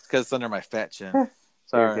go. Because it's under my fat chin.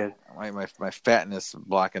 Sorry, my fatness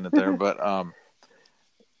blocking it there,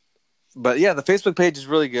 But yeah, the Facebook page is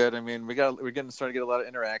really good. I mean, we're starting to get a lot of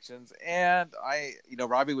interactions, and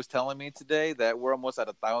Robbie was telling me today that we're almost at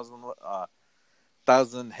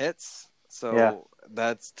 1,000 hits. So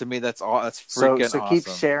that's freaking awesome. So keep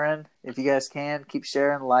sharing if you guys can. Keep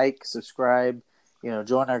sharing, subscribe.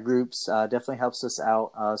 Join our groups. Definitely helps us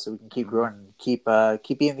out, so we can keep growing and keep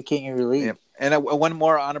being the king of your league. Yep. And one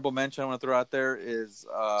more honorable mention I want to throw out there is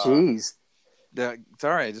Jeez.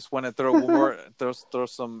 Sorry, I just want to throw one more, throw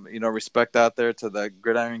some respect out there to the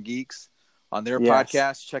Gridiron Geeks on their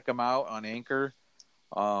podcast. Check them out on Anchor,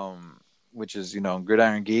 which is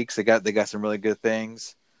Gridiron Geeks. They got some really good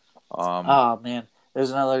things. Oh man,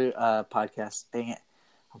 there's another podcast. Dang it,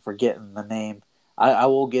 I'm forgetting the name. I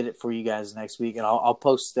will get it for you guys next week, and I'll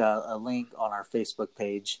post a link on our Facebook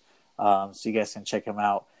page, so you guys can check them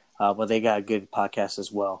out. But they got a good podcast as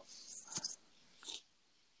well.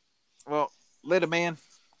 Well. Later, man.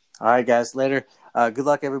 All right, guys. Later. Good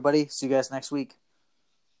luck, everybody. See you guys next week.